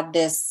of had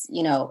this,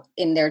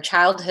 in their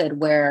childhood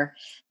where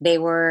they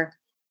were,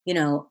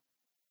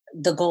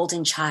 the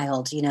golden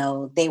child,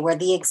 they were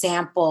the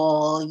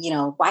example,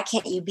 why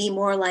can't you be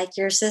more like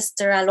your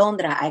sister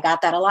Alondra? I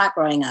got that a lot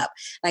growing up.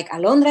 Like,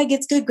 Alondra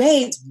gets good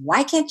grades.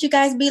 Why can't you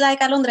guys be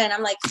like Alondra? And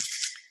I'm like,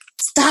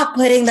 stop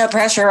putting the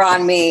pressure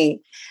on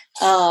me.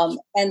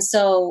 And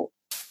so,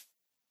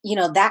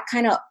 that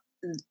kind of,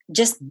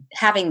 just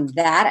having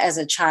that as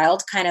a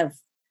child kind of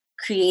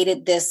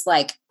created this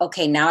like,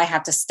 okay, now I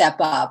have to step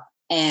up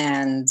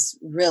and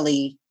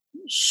really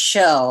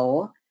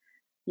show,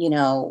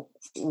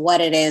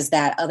 what it is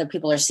that other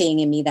people are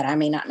seeing in me that I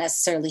may not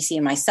necessarily see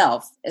in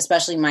myself,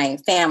 especially my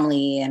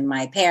family and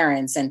my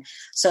parents. And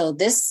so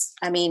this,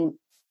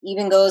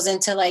 even goes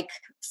into like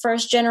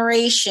first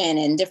generation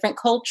and different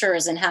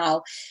cultures, and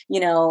how,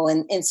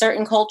 in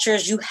certain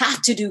cultures you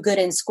have to do good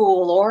in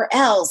school or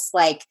else,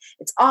 like,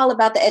 it's all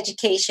about the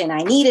education.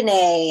 I need an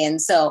A.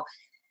 And so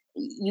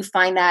you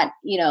find that,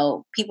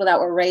 people that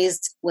were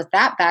raised with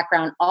that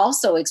background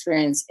also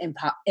experience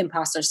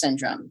imposter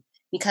syndrome,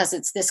 because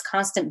it's this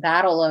constant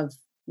battle of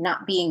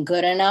not being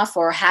good enough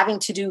or having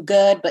to do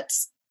good, but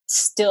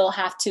still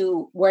have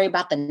to worry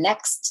about the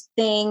next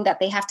thing that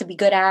they have to be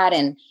good at.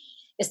 And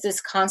it's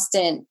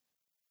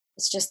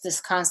just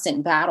this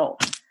constant battle.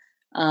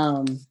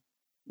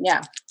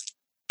 Yeah.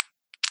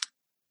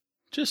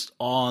 Just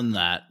on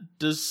that,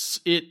 does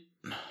it,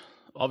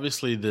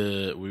 obviously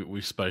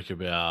we spoke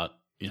about,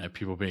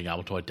 people being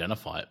able to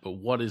identify it, but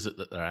what is it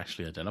that they're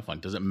actually identifying?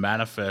 Does it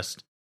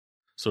manifest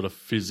sort of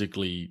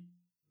physically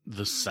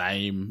the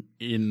same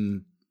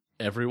in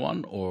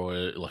everyone, or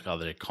like, are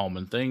there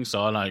common things?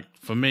 So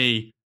for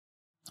me,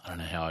 I don't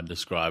know how I'd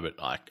describe it.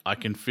 I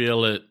can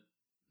feel it.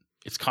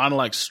 It's kind of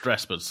like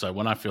stress, but so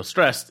when I feel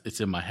stressed,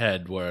 it's in my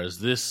head. Whereas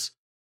this,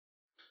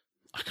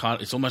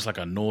 it's almost like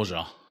a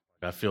nausea.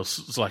 I feel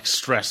it's like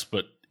stress,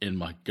 but in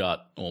my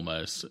gut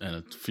almost. And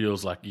it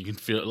feels like you can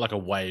feel it like a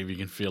wave. You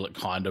can feel it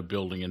kind of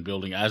building and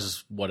building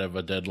as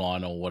whatever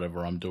deadline or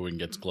whatever I'm doing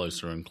gets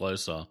closer and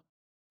closer.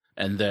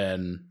 And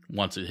then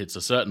once it hits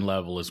a certain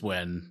level is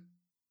when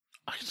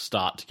I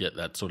start to get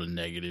that sort of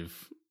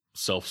negative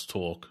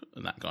self-talk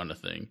and that kind of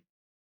thing.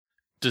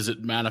 Does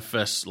it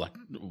manifest, like,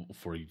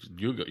 for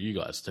you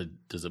guys,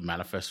 does it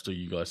manifest to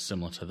you guys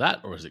similar to that,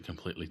 or is it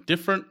completely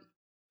different?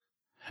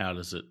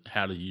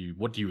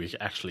 What do you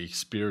actually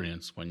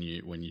experience when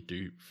you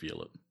do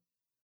feel it?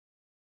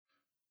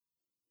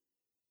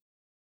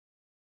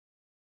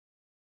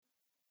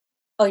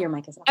 Oh, your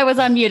mic is off. I was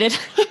unmuted.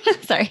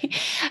 Sorry.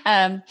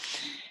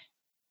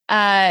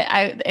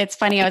 It's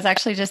funny. I was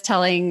actually just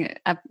telling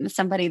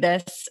somebody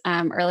this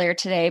earlier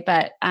today,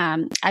 but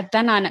I've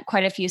been on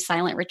quite a few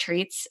silent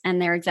retreats,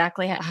 and they're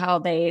exactly how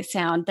they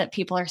sound, that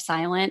people are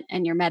silent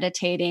and you're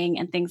meditating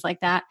and things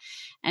like that.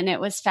 And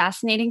it was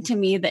fascinating to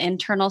me, the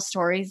internal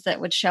stories that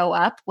would show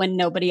up when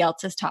nobody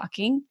else is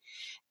talking,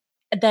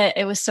 that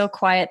it was so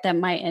quiet that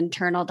my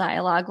internal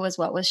dialogue was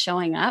what was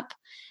showing up.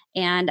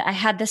 And I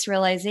had this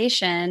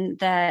realization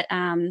that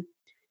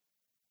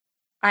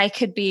I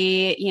could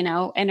be, in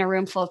a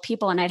room full of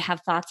people, and I'd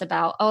have thoughts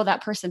about, oh,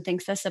 that person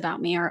thinks this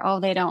about me, or, oh,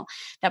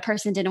 that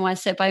person didn't want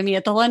to sit by me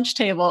at the lunch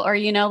table. Or,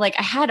 I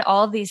had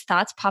all these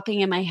thoughts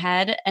popping in my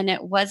head. And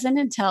it wasn't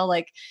until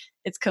like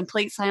it's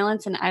complete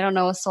silence and I don't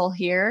know a soul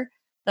here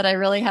that I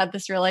really had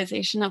this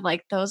realization of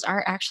like, those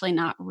are actually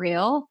not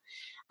real.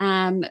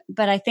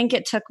 But I think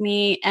it took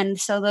me, and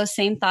so those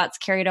same thoughts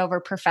carried over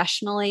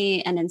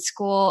professionally and in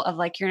school of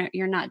like,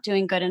 you're not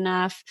doing good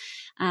enough.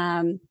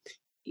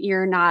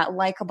 You're not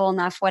likable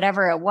enough,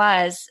 whatever it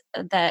was.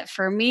 That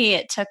for me,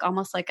 it took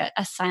almost like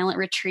a silent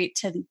retreat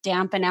to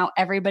dampen out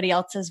everybody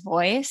else's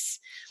voice,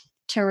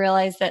 to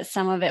realize that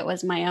some of it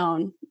was my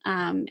own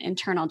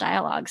internal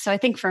dialogue. So I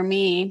think for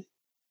me,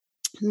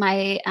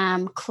 my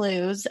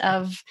clues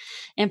of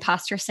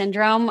imposter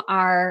syndrome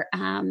are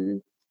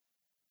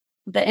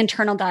the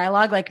internal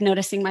dialogue, like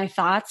noticing my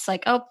thoughts,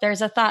 like, oh,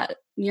 there's a thought,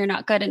 you're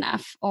not good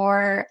enough.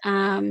 Or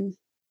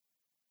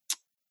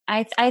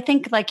I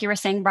think, like you were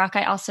saying, Brock,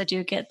 I also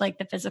do get like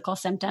the physical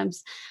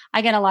symptoms.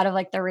 I get a lot of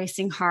like the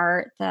racing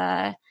heart,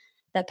 the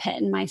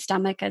pit in my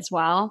stomach as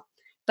well.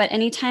 But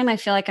anytime I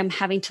feel like I'm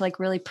having to like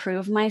really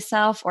prove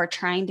myself or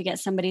trying to get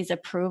somebody's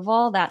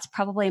approval, that's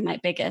probably my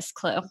biggest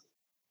clue.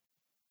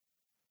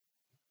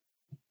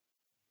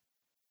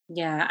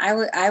 Yeah,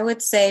 I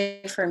would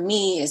say for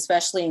me,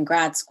 especially in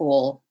grad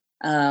school,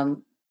 I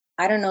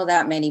don't know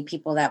that many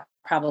people that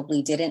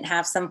probably didn't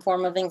have some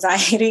form of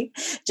anxiety,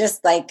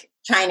 just like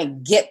trying to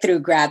get through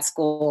grad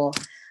school.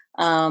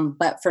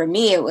 But for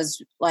me, it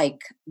was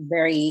like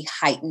very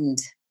heightened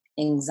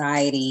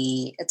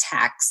anxiety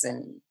attacks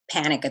and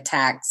panic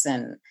attacks,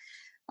 and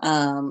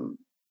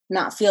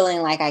not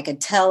feeling like I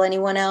could tell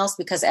anyone else,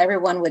 because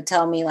everyone would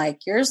tell me like,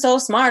 you're so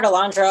smart,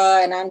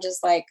 Alondra. And I'm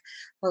just like,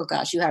 oh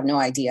gosh, you have no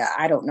idea.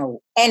 I don't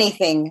know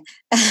anything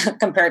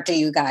compared to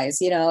you guys,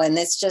 and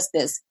it's just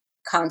this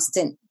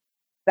constant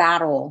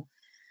battle.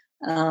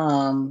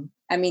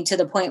 I mean, to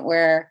the point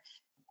where,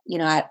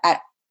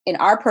 in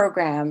our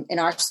program, in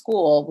our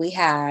school, we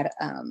had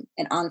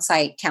an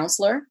on-site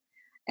counselor.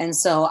 And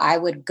so I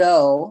would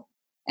go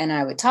and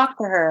I would talk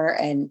to her,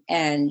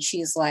 and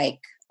she's like,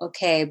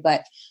 okay,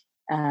 but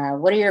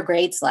what are your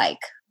grades like?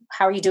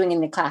 How are you doing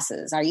in the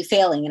classes? Are you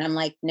failing? And I'm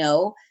like,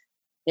 no,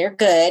 they're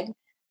good.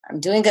 I'm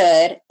doing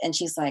good. And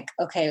she's like,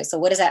 okay, so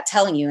what is that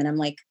telling you? And I'm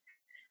like,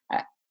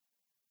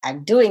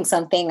 I'm doing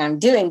something. I'm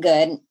doing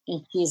good.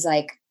 And she's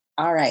like,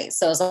 all right.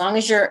 So as long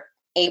as you're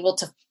able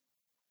to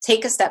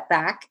take a step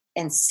back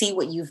and see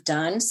what you've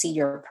done, see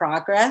your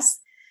progress,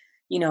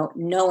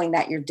 knowing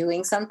that you're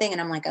doing something.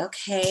 And I'm like,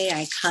 okay,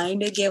 I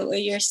kind of get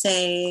what you're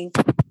saying.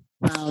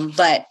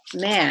 But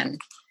man,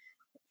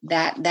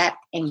 that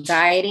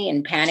anxiety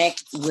and panic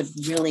would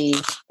really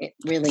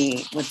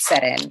would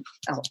set in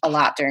a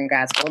lot during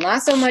grad school.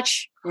 Not so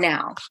much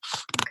now,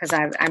 because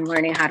I'm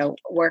learning how to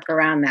work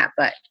around that.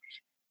 But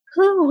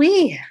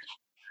we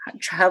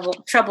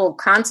trouble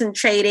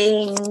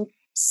concentrating,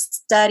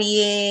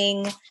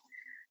 studying.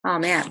 Oh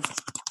man,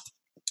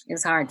 it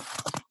was hard.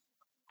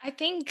 I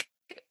think,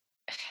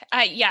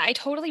 I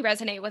totally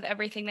resonate with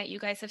everything that you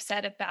guys have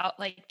said about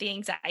like the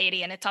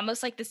anxiety, and it's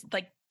almost like this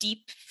like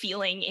deep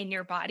feeling in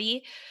your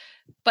body.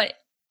 But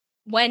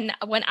when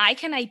I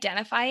can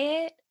identify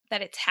it,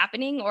 that it's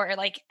happening or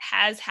like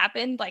has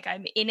happened, like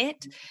I'm in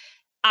it,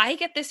 I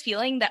get this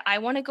feeling that I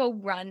want to go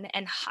run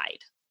and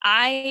hide.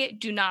 I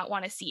do not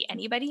want to see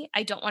anybody.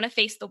 I don't want to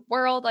face the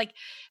world. Like,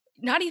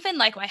 not even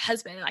like my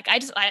husband. Like,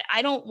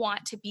 I don't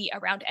want to be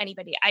around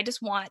anybody. I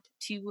just want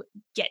to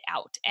get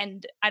out,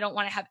 and I don't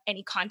want to have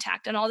any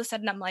contact. And all of a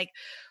sudden I'm like,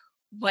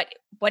 what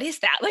is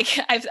that? Like,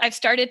 I've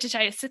started to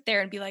try to sit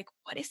there and be like,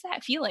 what is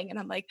that feeling? And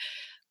I'm like,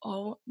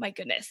 oh my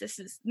goodness, this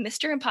is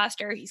Mr.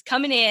 Imposter. He's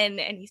coming in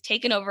and he's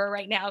taking over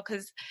right now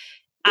because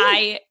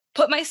I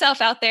put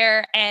myself out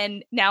there,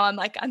 and now I'm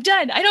like, I'm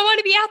done. I don't want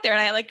to be out there.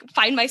 And I like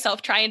find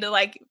myself trying to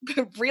like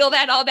reel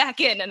that all back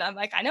in. And I'm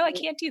like, I know I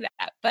can't do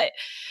that. But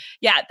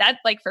yeah, that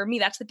like for me,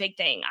 that's the big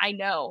thing. I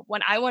know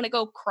when I want to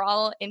go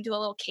crawl into a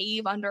little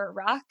cave under a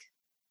rock,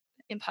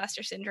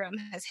 imposter syndrome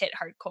has hit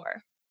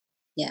hardcore.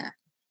 Yeah.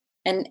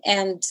 And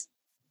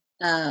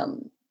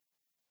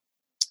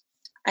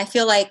I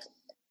feel like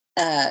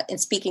in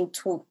speaking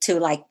to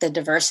like the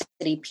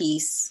diversity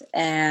piece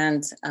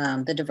and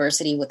the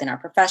diversity within our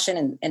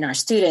profession and our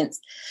students,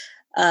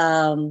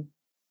 people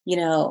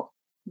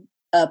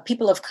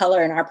of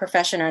color in our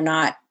profession are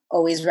not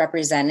always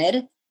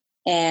represented.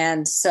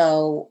 And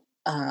so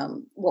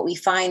what we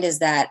find is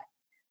that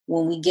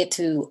when we get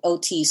to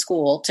OT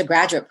school, to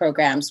graduate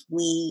programs,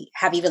 we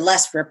have even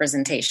less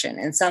representation.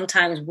 And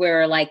sometimes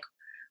we're like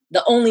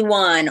the only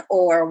one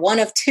or one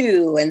of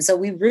two. And so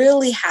we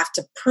really have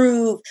to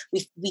prove,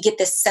 we get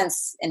this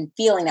sense and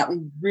feeling that we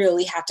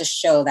really have to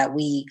show that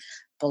we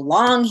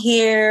belong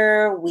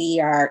here. We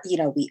are,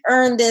 we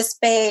earn this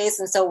space.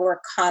 And so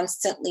we're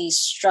constantly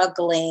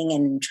struggling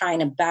and trying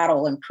to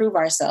battle and prove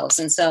ourselves.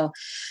 And so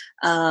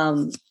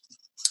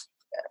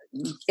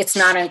it's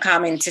not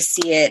uncommon to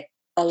see it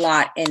a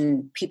lot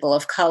in people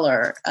of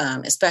color,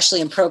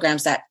 especially in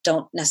programs that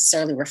don't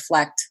necessarily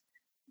reflect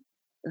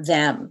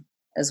them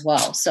as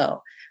well.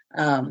 So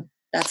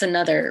that's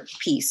another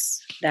piece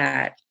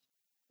that,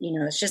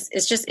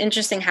 it's just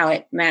interesting how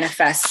it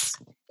manifests.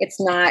 It's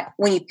not,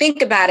 when you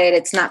think about it,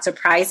 it's not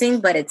surprising,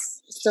 but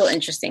it's still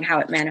interesting how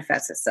it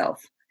manifests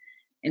itself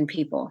in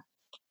people.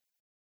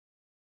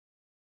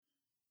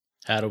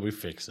 How do we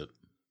fix it?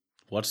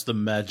 What's the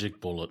magic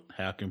bullet?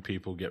 How can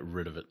people get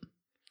rid of it?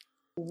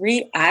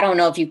 I don't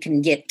know if you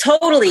can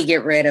totally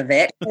get rid of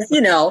it. We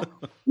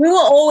will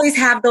always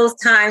have those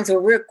times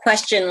where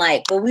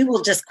we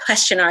will just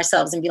question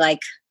ourselves and be like,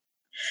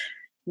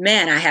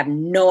 man, I have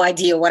no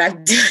idea what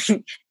I'm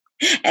doing.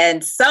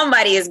 And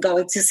somebody is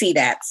going to see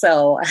that.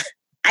 So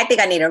I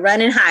think I need to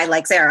run and hide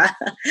like Sarah.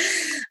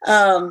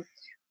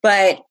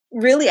 But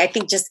really, I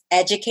think just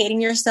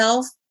educating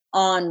yourself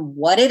on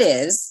what it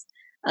is.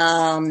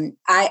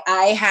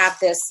 I have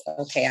this,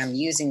 I'm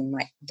using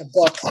the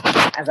book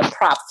as a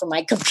prop for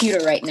my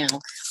computer right now,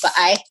 but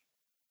I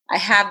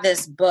have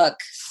this book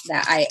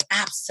that I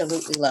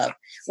absolutely love.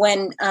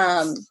 When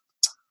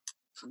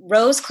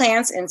Rose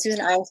Clance and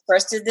Susan Imes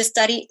first did this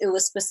study, it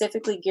was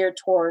specifically geared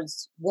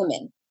towards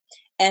women.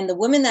 And the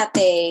women that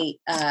they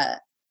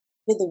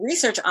did the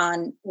research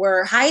on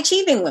were high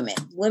achieving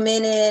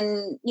women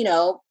in,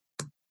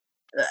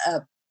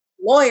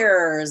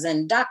 lawyers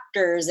and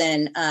doctors,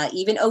 and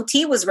even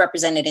OT was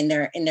represented in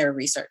their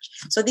research.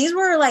 So these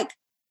were like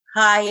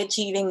high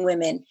achieving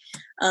women.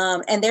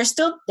 And there's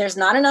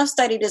not enough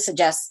study to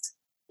suggest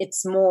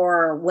it's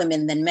more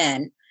women than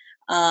men.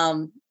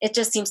 It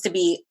just seems to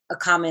be a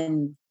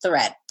common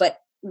thread, but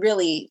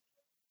really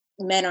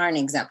men aren't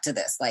exempt to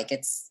this. Like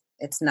it's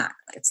not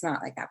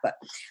like that. But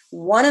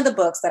one of the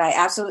books that I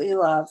absolutely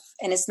love,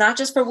 and it's not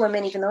just for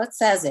women, even though it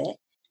says it,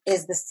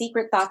 is The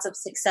Secret Thoughts of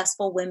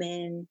Successful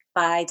Women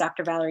by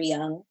Dr. Valerie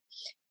Young.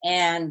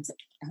 And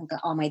I've got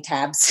all my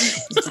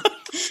tabs. I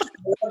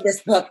love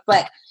this book.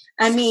 But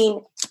I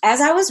mean, as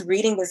I was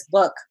reading this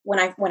book, when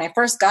I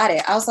first got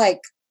it, I was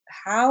like,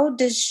 how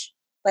does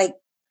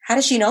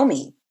she know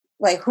me?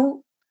 Like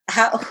who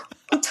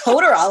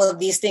told her all of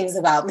these things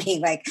about me?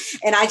 Like,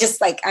 and I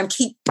just I'm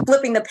keep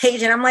flipping the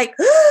page and I'm like,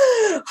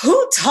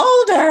 who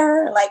told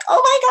her? Like,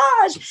 oh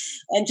my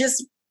gosh. And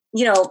just,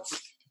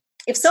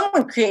 if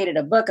someone created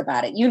a book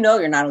about it, you're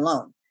not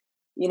alone,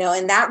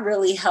 and that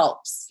really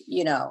helps,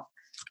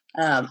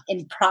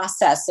 in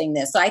processing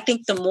this. So I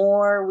think the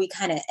more we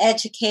kind of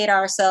educate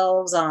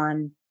ourselves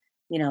on,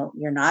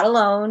 you're not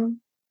alone.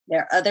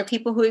 There are other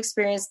people who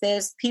experience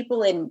this,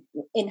 people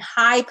in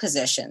high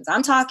positions.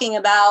 I'm talking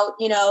about,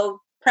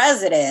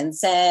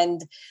 presidents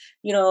and,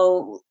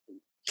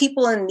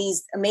 people in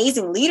these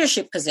amazing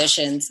leadership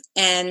positions,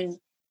 and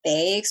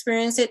they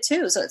experience it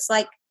too. So it's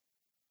like,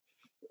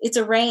 it's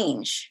a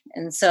range.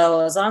 And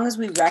so as long as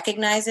we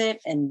recognize it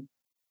and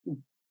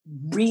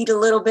read a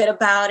little bit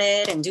about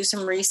it and do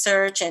some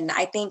research, and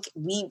I think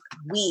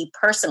we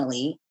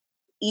personally,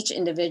 each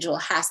individual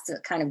has to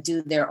kind of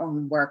do their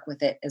own work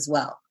with it as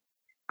well.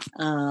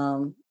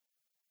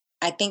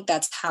 I think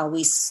that's how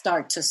we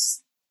start to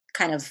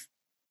kind of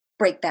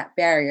break that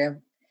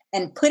barrier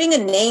and putting a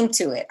name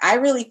to it. I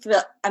really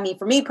feel, I mean,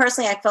 for me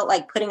personally, I felt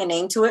like putting a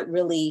name to it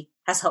really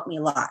has helped me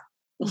a lot,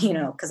 you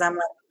know, because I'm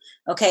like,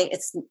 okay,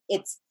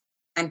 it's,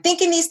 I'm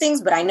thinking these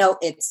things, but I know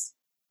it's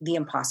the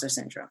imposter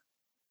syndrome.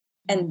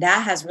 And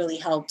that has really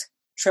helped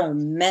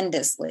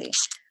tremendously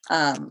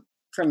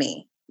for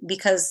me,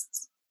 because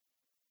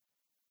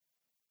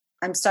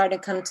I'm starting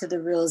to come to the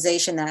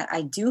realization that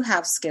I do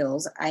have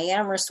skills. I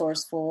am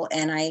resourceful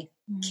and I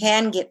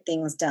can get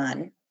things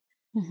done.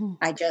 Mm-hmm.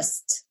 I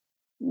just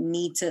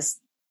need to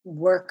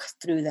work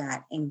through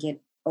that and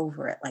get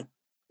over it. Like,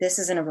 this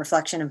isn't a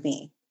reflection of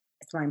me.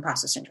 It's my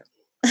imposter syndrome.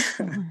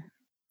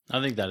 I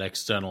think that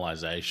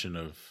externalization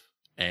of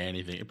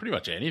anything, pretty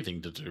much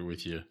anything to do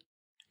with your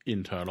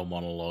internal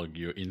monologue,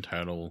 your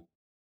internal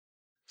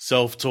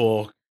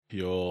self-talk,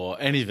 your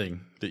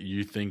anything that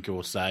you think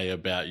or say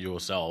about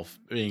yourself,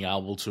 being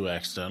able to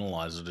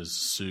externalize it is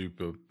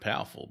super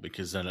powerful,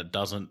 because then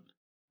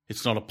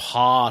it's not a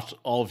part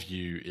of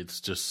you, it's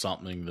just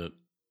something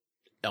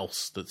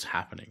else that's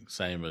happening.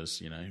 Same as,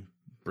 you know,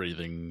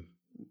 breathing,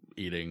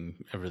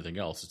 eating, everything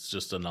else. It's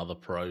just another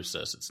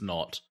process. It's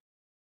not,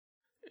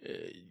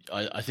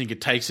 I think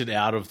it takes it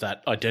out of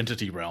that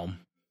identity realm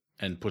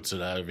and puts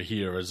it over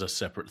here as a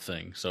separate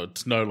thing. So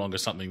it's no longer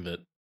something that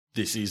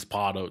this is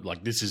part of,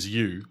 like, this is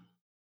you.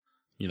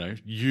 You know,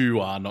 you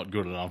are not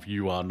good enough,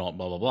 you are not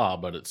blah, blah, blah,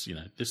 but it's, you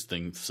know, this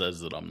thing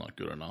says that I'm not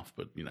good enough,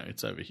 but, you know,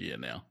 it's over here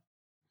now.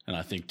 And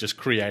I think just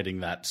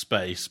creating that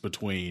space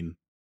between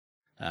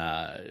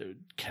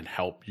can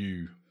help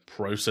you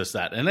process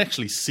that and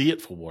actually see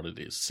it for what it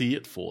is, see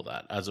it for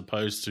that, as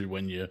opposed to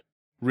when you're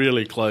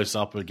really close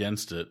up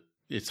against it,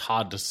 it's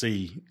hard to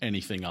see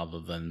anything other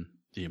than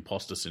the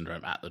imposter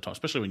syndrome at the time,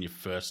 especially when you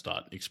first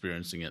start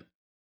experiencing it,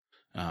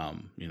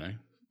 you know,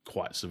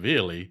 quite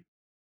severely.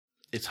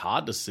 It's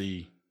hard to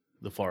see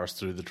the forest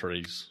through the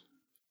trees.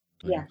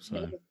 Yeah,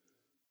 so.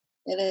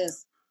 It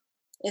is.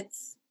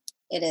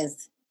 It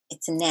is.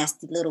 It's a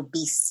nasty little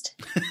beast.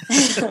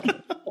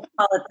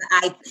 Call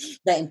it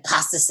the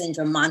imposter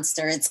syndrome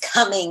monster. It's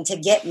coming to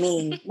get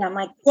me. And I'm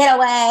like, get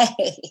away.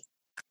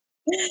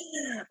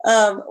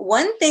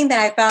 One thing that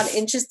I found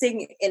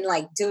interesting in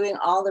like doing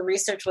all the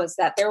research was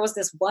that there was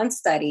this one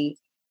study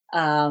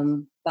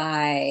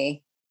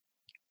by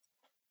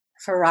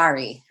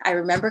Ferrari. I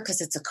remember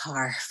because it's a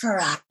car,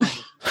 Ferrari.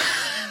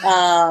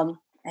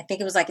 I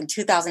think it was like in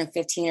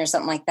 2015 or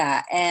something like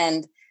that.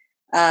 And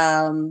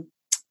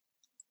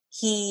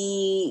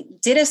he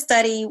did a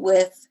study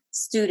with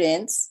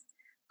students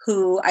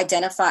who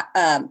identify,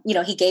 you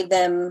know, he gave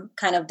them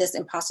kind of this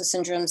imposter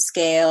syndrome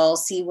scale,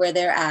 see where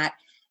they're at.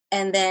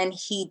 And then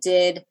he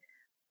did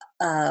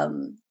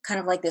kind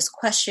of like this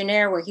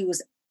questionnaire where he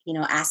was, you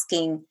know,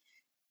 asking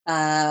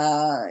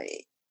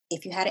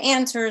if you had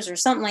answers or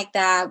something like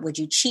that, would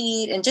you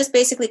cheat? And just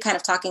basically kind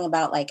of talking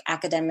about like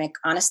academic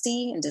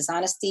honesty and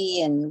dishonesty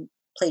and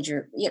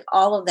plagiarism, you know,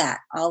 all of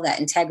that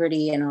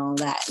integrity and all of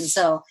that. And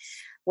so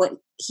what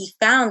he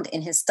found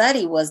in his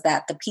study was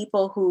that the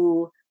people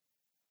who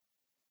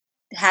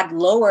had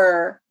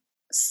lower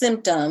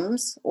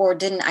symptoms or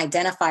didn't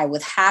identify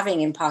with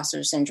having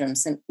imposter syndrome,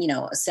 you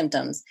know,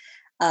 symptoms,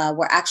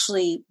 were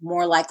actually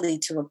more likely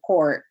to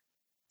report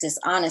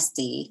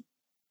dishonesty,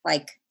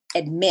 like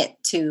admit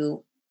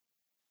to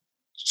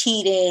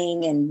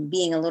cheating and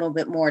being a little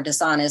bit more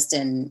dishonest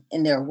in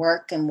their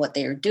work and what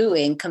they're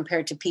doing,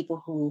 compared to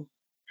people who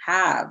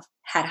have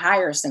had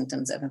higher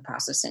symptoms of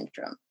imposter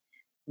syndrome.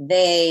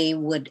 They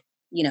would,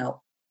 you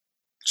know,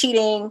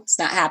 cheating, it's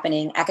not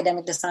happening.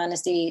 Academic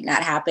dishonesty,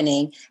 not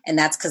happening. And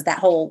that's because that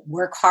whole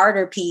work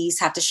harder piece,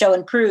 have to show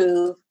and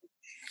prove.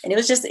 And it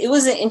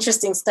was an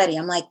interesting study.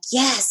 I'm like,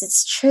 yes,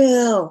 it's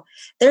true.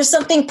 There's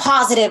something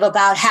positive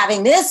about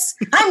having this.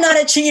 I'm not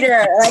a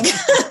cheater. Like,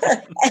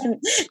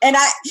 and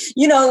I,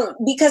 you know,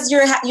 because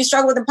you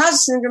struggle with imposter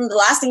syndrome, the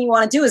last thing you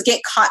want to do is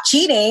get caught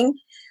cheating.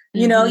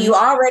 You know, you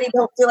already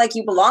don't feel like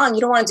you belong.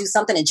 You don't want to do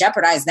something to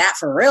jeopardize that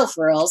for real.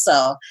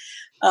 So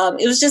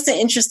it was just an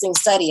interesting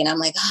study. And I'm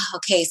like, oh,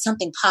 okay,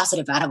 something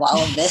positive out of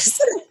all of this.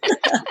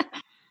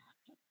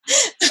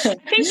 I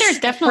think there's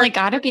definitely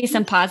got to be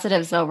some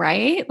positives though,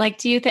 right? Like,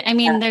 do you think, I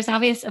mean, there's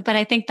obvious, but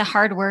I think the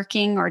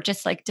hardworking or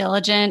just like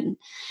diligent,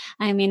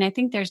 I mean, I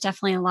think there's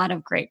definitely a lot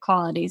of great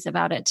qualities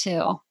about it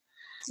too.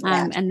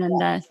 And then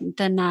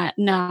the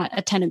not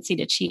a tendency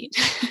to cheat.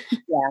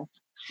 Yeah.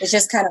 It's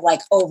just kind of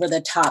like over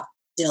the top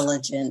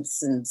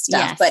diligence and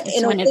stuff. Yes,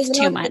 but when it's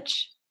too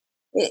much.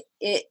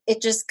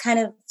 It just kind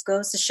of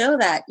goes to show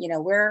that, you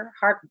know, we're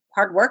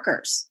hard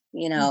workers,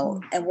 you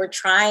know, and we're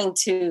trying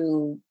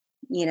to,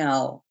 you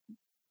know,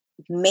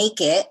 make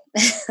it,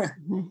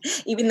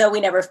 even though we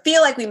never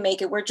feel like we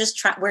make it. We're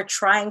just we're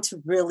trying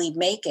to really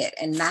make it,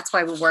 and that's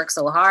why we work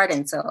so hard.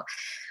 And so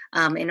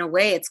in a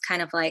way, it's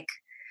kind of like,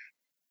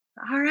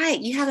 all right,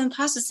 you have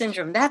imposter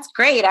syndrome. That's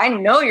great. I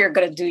know you're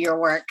going to do your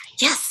work.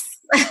 Yes.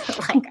 Like,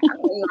 I'm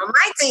on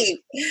my team.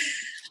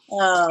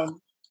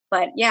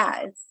 But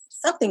yeah, it's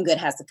something good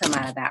has to come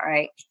out of that,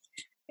 right?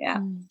 Yeah.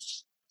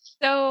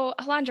 So,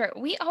 Alondra,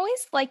 we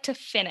always like to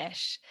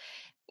finish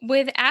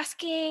with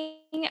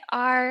asking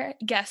our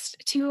guests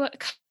to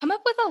come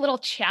up with a little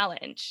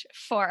challenge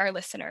for our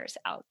listeners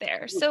out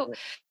there. So,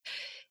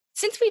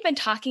 since we've been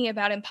talking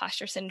about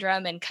imposter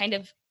syndrome and kind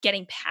of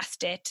getting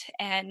past it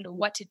and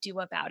what to do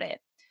about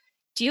it,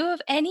 do you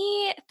have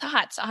any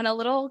thoughts on a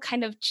little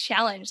kind of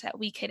challenge that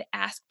we could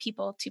ask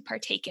people to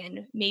partake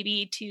in,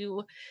 maybe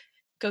to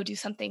go do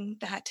something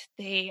that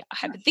they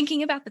have been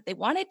thinking about that they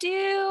want to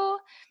do?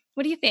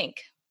 What do you think?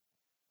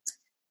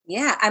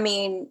 Yeah, I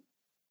mean,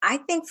 I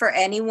think for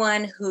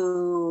anyone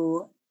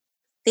who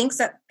thinks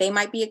that they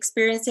might be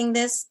experiencing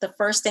this, the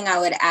first thing I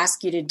would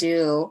ask you to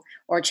do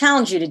or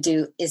challenge you to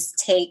do is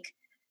take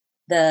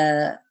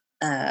the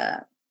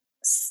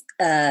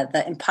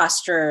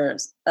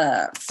imposters.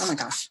 Oh my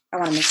gosh, I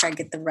want to make sure I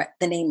get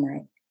the name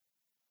right.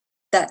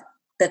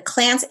 The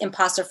Clance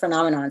Imposter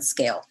Phenomenon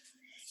Scale,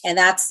 and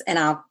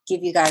I'll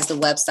give you guys the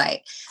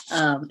website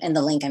and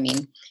the link.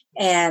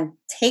 And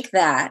take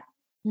that,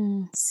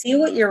 see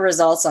what your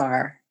results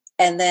are,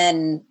 and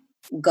then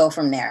go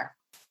from there.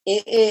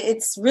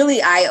 It's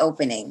really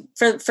eye-opening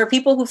for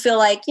people who feel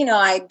like,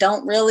 I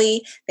don't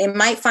really. They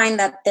might find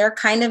that they're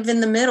kind of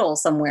in the middle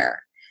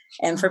somewhere.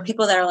 And for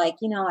people that are like,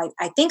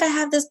 I think I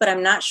have this, but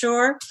I'm not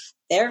sure,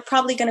 they're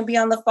probably going to be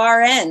on the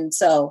far end.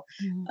 So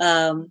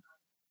I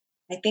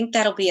think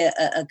that'll be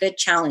a good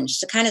challenge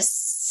to kind of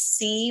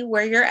see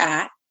where you're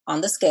at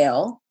on the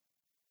scale.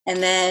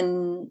 And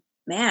then,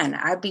 man,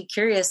 I'd be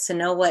curious to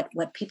know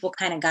what people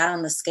kind of got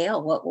on the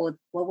scale. What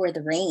were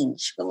the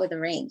range?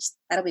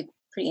 That'll be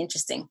pretty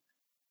interesting.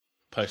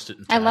 Post it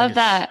and I tag love us.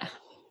 that.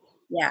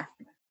 Yeah.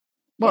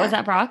 What was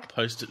that, Brock?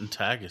 Post it and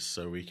tag us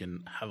so we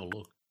can have a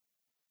look.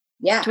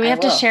 Yeah. Do we have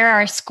to share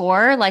our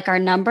score, like our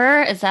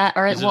number? Is that,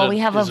 or will we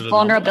have a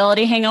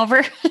vulnerability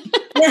hangover?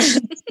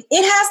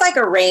 It has like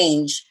a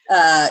range.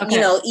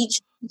 Okay. Each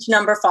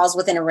number falls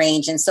within a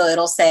range. And so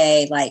it'll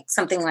say like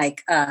something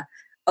like,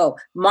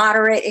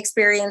 moderate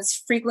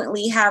experience,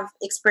 frequently have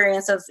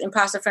experience of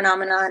imposter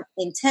phenomenon,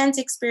 intense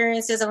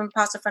experiences of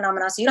imposter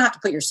phenomenon. So you don't have to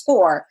put your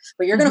score,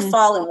 but you're going to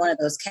fall in one of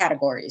those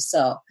categories.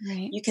 So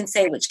you can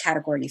say which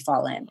category you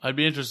fall in. I'd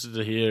be interested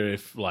to hear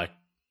if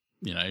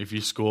if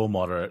you score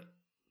moderate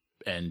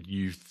and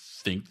you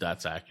think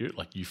that's accurate,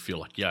 like you feel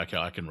like, yeah, okay,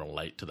 I can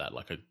relate to that.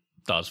 Like it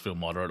does feel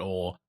moderate,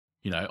 or,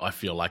 I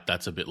feel like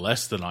that's a bit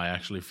less than I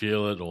actually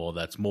feel it, or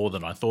that's more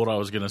than I thought I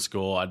was going to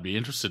score. I'd be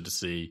interested to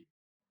see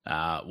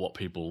what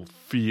people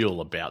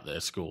feel about their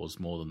scores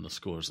more than the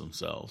scores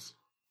themselves.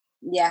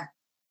 Yeah.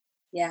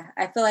 Yeah.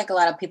 I feel like a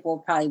lot of people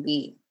will probably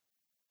be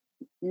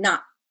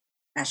not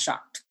as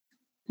shocked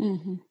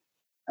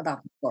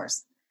about the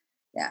scores.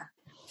 Yeah.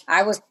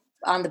 I was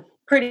on the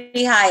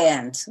pretty high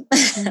end.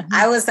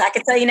 I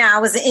can tell you now, I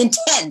was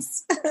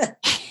intense.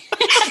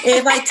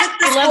 If I took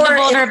the love the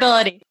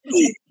vulnerability.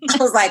 I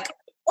was like,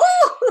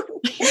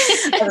 ooh,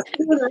 I was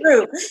through the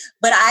roof.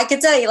 But I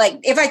could tell you, like,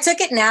 if I took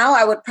it now,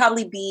 I would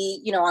probably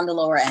be, on the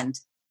lower end.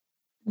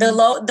 The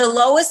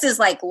lowest is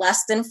like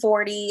less than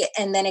 40,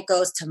 and then it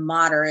goes to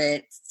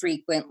moderate,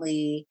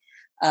 frequently,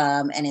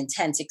 and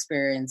intense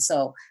experience.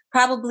 So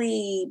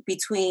probably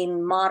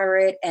between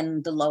moderate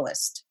and the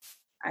lowest,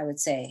 I would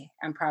say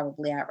I'm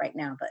probably at right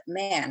now. But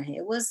man,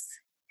 it was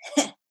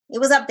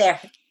up there.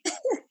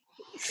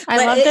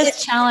 I love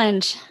this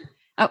challenge.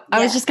 I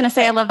was just going to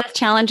say, I love this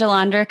challenge,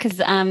 Alondra,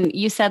 because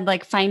you said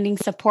like finding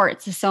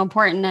supports is so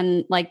important.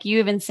 And like you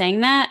even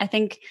saying that, I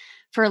think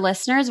for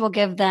listeners will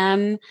give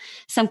them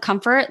some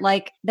comfort.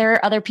 Like there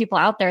are other people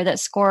out there that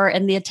score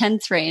in the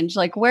intense range.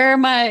 Like where are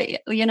my,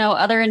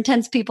 other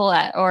intense people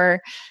at?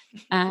 Or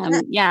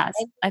I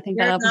think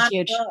that'll be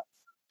huge.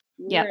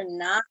 You're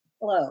not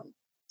alone.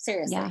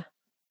 Seriously. Yeah.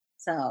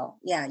 So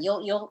yeah,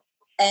 you'll,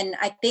 and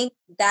I think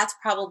that's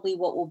probably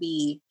what will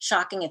be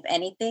shocking, if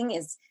anything,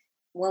 is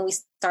when we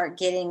start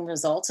getting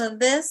results of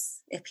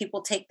this, if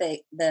people take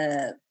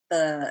the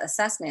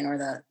assessment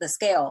or the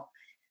scale,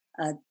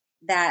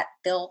 that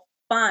they'll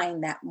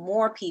find that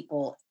more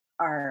people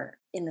are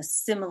in the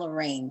similar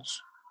range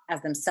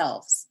as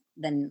themselves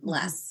than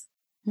less.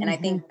 And I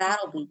think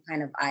that'll be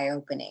kind of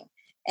eye-opening.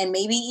 And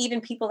maybe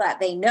even people that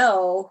they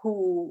know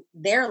who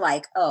they're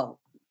like, oh,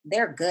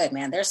 they're good,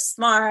 man. They're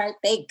smart.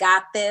 They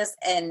got this.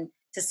 And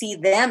to see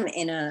them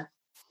in a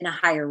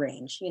higher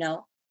range,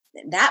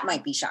 that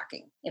might be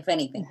shocking, if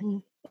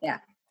anything. Yeah.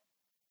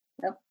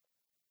 Yep.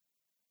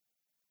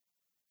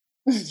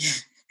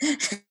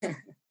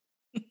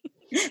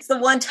 It's the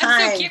one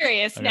time. I'm so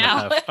curious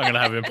now. I'm going to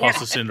have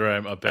imposter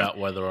syndrome about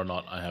whether or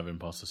not I have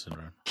imposter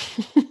syndrome.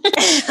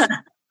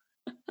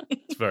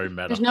 It's very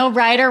meta. There's no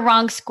right or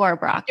wrong score,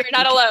 Brock. You're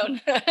not alone.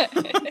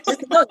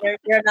 Just know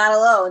you're not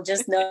alone.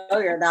 Just know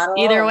you're not alone.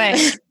 Either way.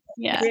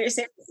 Yeah.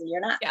 Seriously,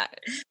 you're not. Yeah.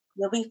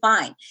 You'll be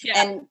fine.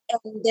 Yeah. And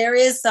there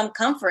is some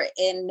comfort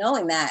in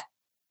knowing that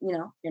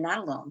you're not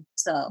alone.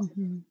 So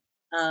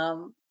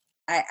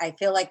I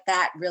feel like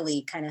that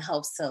really kind of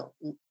helps to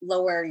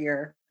lower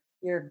your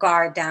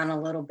guard down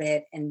a little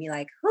bit and be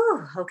like,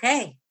 whew,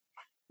 okay,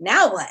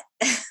 now what?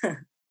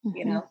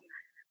 You know?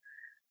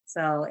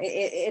 So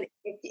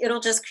it'll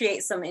just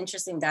create some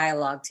interesting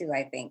dialogue too,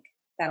 I think.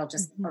 That'll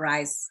just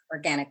arise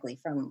organically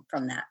from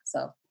that.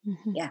 So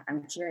yeah,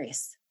 I'm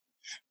curious.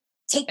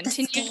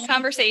 Continued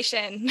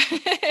conversation.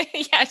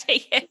 Yeah,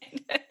 take it.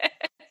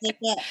 Take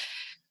it.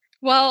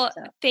 Well,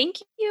 thank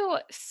you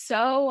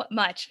so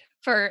much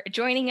for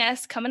joining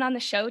us, coming on the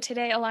show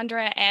today,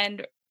 Alondra,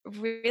 and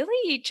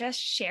really just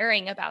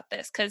sharing about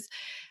this, because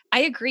I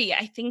agree.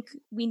 I think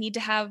we need to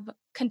have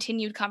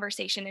continued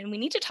conversation and we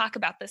need to talk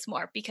about this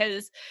more,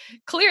 because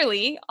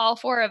clearly all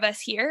four of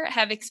us here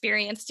have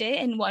experienced it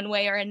in one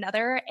way or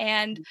another.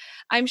 And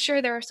I'm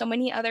sure there are so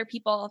many other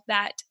people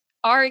that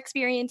are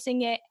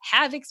experiencing it,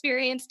 have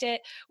experienced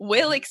it,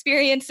 will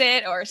experience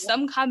it, or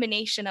some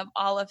combination of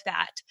all of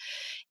that.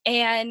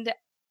 And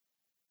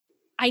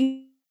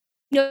I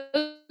know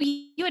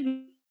you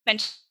had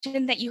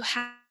mentioned that you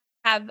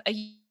have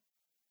a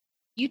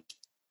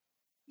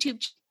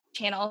YouTube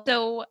channel.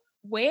 So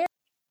where?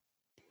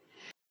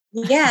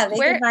 Yeah, they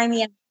can find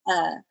me at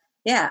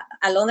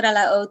Alondra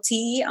La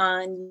OT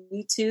on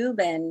YouTube,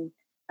 and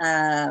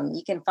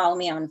you can follow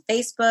me on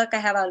Facebook. I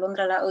have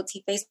Alondra La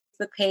OT Facebook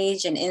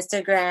page and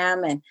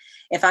Instagram. And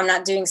if I'm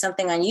not doing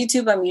something on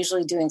YouTube, I'm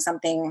usually doing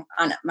something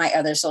on my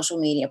other social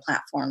media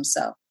platforms.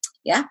 So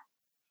yeah,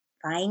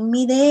 find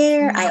me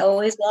there. I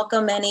always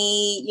welcome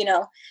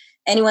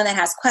anyone that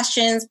has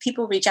questions.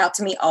 People reach out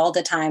to me all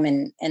the time,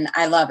 and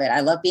I love it. I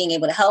love being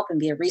able to help and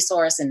be a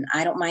resource, and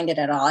I don't mind it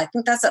at all. I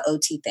think that's an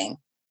OT thing.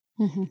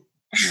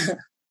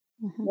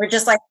 We're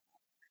just like,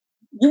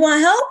 you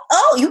want help?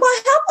 Oh, you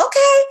want help?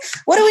 Okay.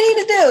 What do we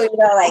need to do?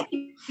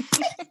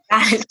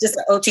 It's just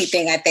an OT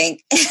thing, I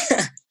think.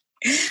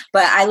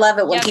 But I love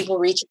it when people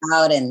reach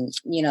out and,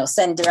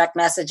 send direct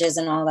messages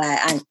and all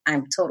that.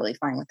 I'm totally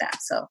fine with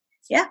that. So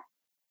yeah.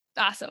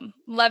 Awesome.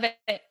 Love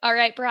it. All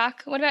right,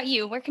 Brock, what about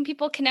you? Where can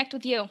people connect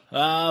with you?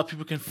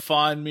 People can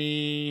find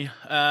me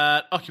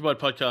at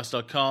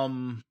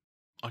occupiedpodcast.com,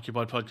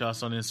 Occupied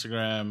Podcast on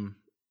Instagram,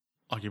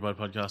 Occupied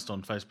Podcast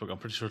on Facebook. I'm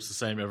pretty sure it's the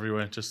same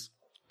everywhere. Just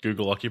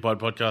Google Occupied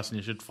Podcast and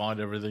you should find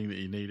everything that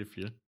you need if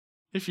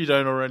you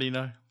don't already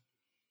know.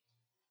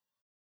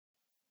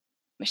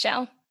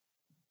 Michelle?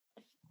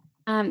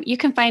 You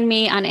can find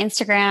me on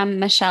Instagram,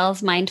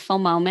 Michelle's Mindful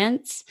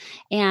Moments,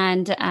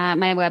 and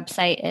my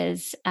website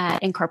is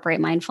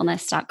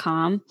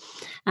incorporatemindfulness.com.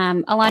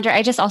 Alondra,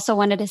 I just also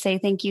wanted to say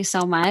thank you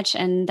so much,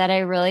 and that I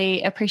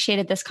really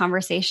appreciated this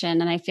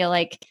conversation. And I feel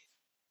like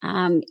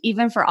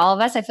even for all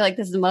of us, I feel like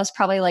this is the most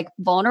probably like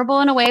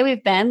vulnerable in a way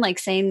we've been, like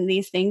saying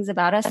these things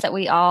about us that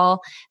we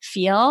all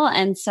feel.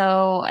 And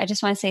so I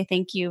just want to say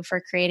thank you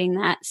for creating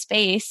that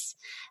space.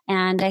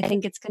 And I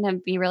think it's going to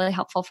be really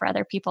helpful for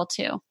other people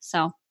too.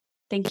 So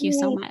thank you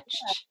so much.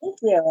 Thank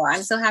you.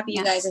 I'm so happy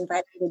you guys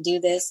invited me to do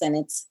this. And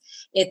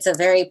it's a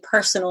very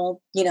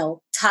personal,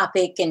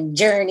 topic and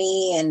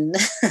journey and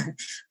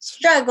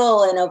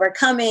struggle and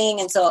overcoming.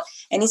 And so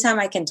anytime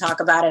I can talk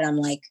about it, I'm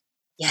like,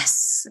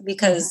 yes,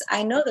 because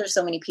I know there's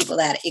so many people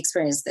that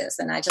experience this.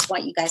 And I just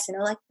want you guys to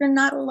know, like, you're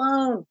not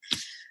alone.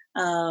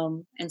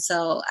 And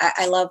so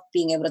I love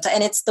being able to,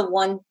 and it's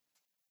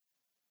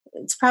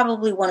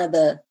probably one of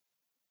the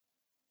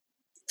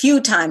few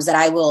times that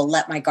I will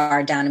let my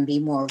guard down and be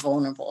more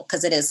vulnerable,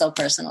 because it is so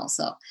personal.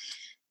 So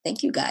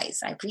thank you guys.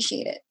 I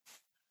appreciate it.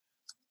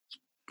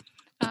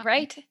 All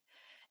right.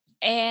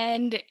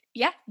 And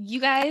yeah,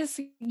 you guys,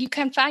 you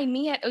can find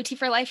me at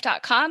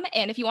otforlife.com.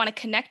 And if you want to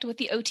connect with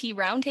the OT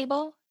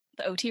Roundtable,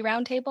 the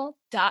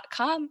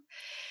OTRoundtable.com.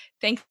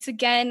 Thanks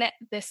again.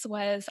 This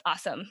was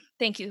awesome.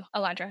 Thank you,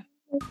 Alondra.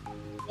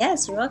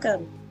 Yes, you're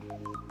welcome.